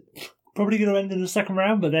 it's probably going to end in the second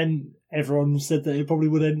round, but then everyone said that it probably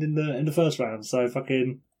would end in the first round. So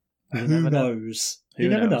fucking who knows? You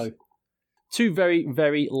never know. 2 very,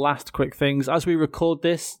 very last quick things. As we record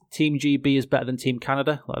this, Team GB is better than Team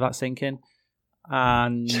Canada. Let that sink in.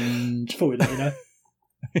 And just thought we'd let you know.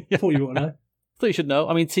 Thought you ought to know. Thought you should know.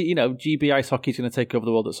 I mean, GB ice hockey is going to take over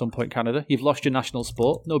the world at some point. Canada, you've lost your national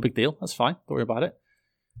sport. No big deal. That's fine. Don't worry about it.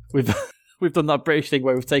 We've done that British thing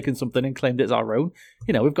where we've taken something and claimed it as our own.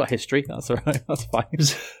 You know, we've got history. That's all right. That's fine.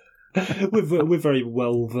 we're very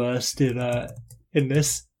well versed in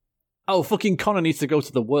this. Oh, fucking Connor needs to go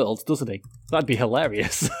to the Worlds, doesn't he? That'd be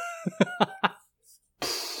hilarious.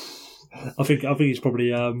 I think he's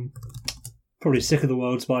probably sick of the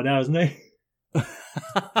Worlds by now, isn't he?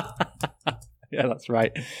 Yeah, that's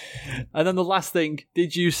right. And then the last thing,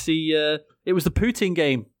 did you see? It was the Poutine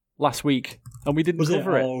game last week, and we didn't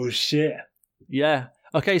cover it. Oh shit! Yeah.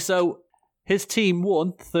 Okay, so his team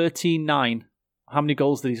won 13-9. How many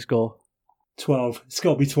goals did he score? 12. It's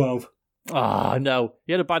got to be 12. Ah, no.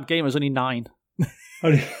 He had a bad game. It was only 9.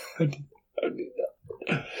 Only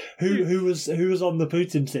Who was on the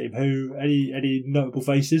Putin team? Any notable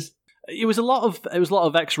faces? It was a lot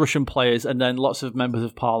of ex-Russian players, and then lots of members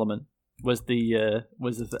of parliament.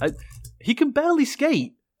 He can barely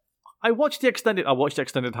skate. I watched the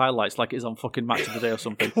extended highlights like it's on fucking Match of the Day or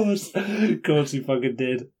something. Of course he fucking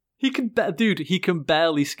did. He can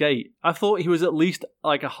barely skate. I thought he was at least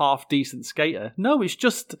like a half decent skater. No, it's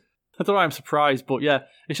just, I don't know, I'm surprised, but yeah,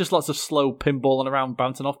 it's just lots of slow pinballing around,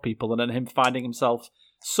 bouncing off people, and then him finding himself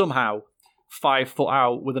somehow 5 foot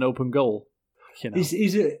out with an open goal. You know.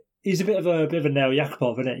 He's a bit of a Nail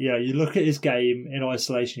Yakupov, isn't it? Yeah, you look at his game in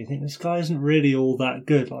isolation, you think this guy isn't really all that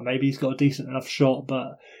good. Like maybe he's got a decent enough shot,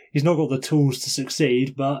 but he's not got the tools to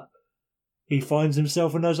succeed. But he finds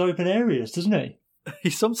himself in those open areas, doesn't he?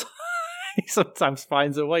 He sometimes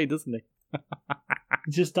finds a way, doesn't he?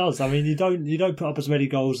 He just does. I mean, you don't put up as many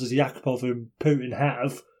goals as Yakupov and Putin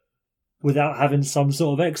have without having some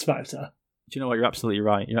sort of X factor. Do you know what? You're absolutely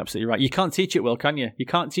right. You can't teach it, Will, can you? You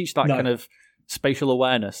can't teach that kind of spatial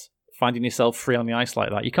awareness, finding yourself free on the ice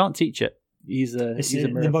like that. You can't teach it. He's a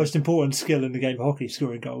miracle. The most important skill in the game of hockey,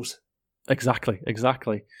 scoring goals. Exactly.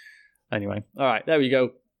 Anyway, all right, there we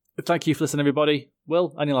go. Thank you for listening, everybody.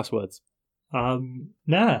 Will, any last words?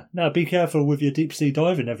 Be careful with your deep sea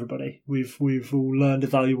diving, everybody. We've all learned a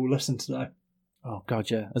valuable lesson today. Oh God,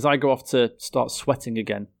 yeah. As I go off to start sweating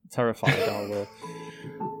again, terrified, I'll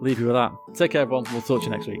leave you with that. Take care, everyone. We'll talk to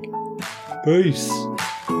you next week. Peace.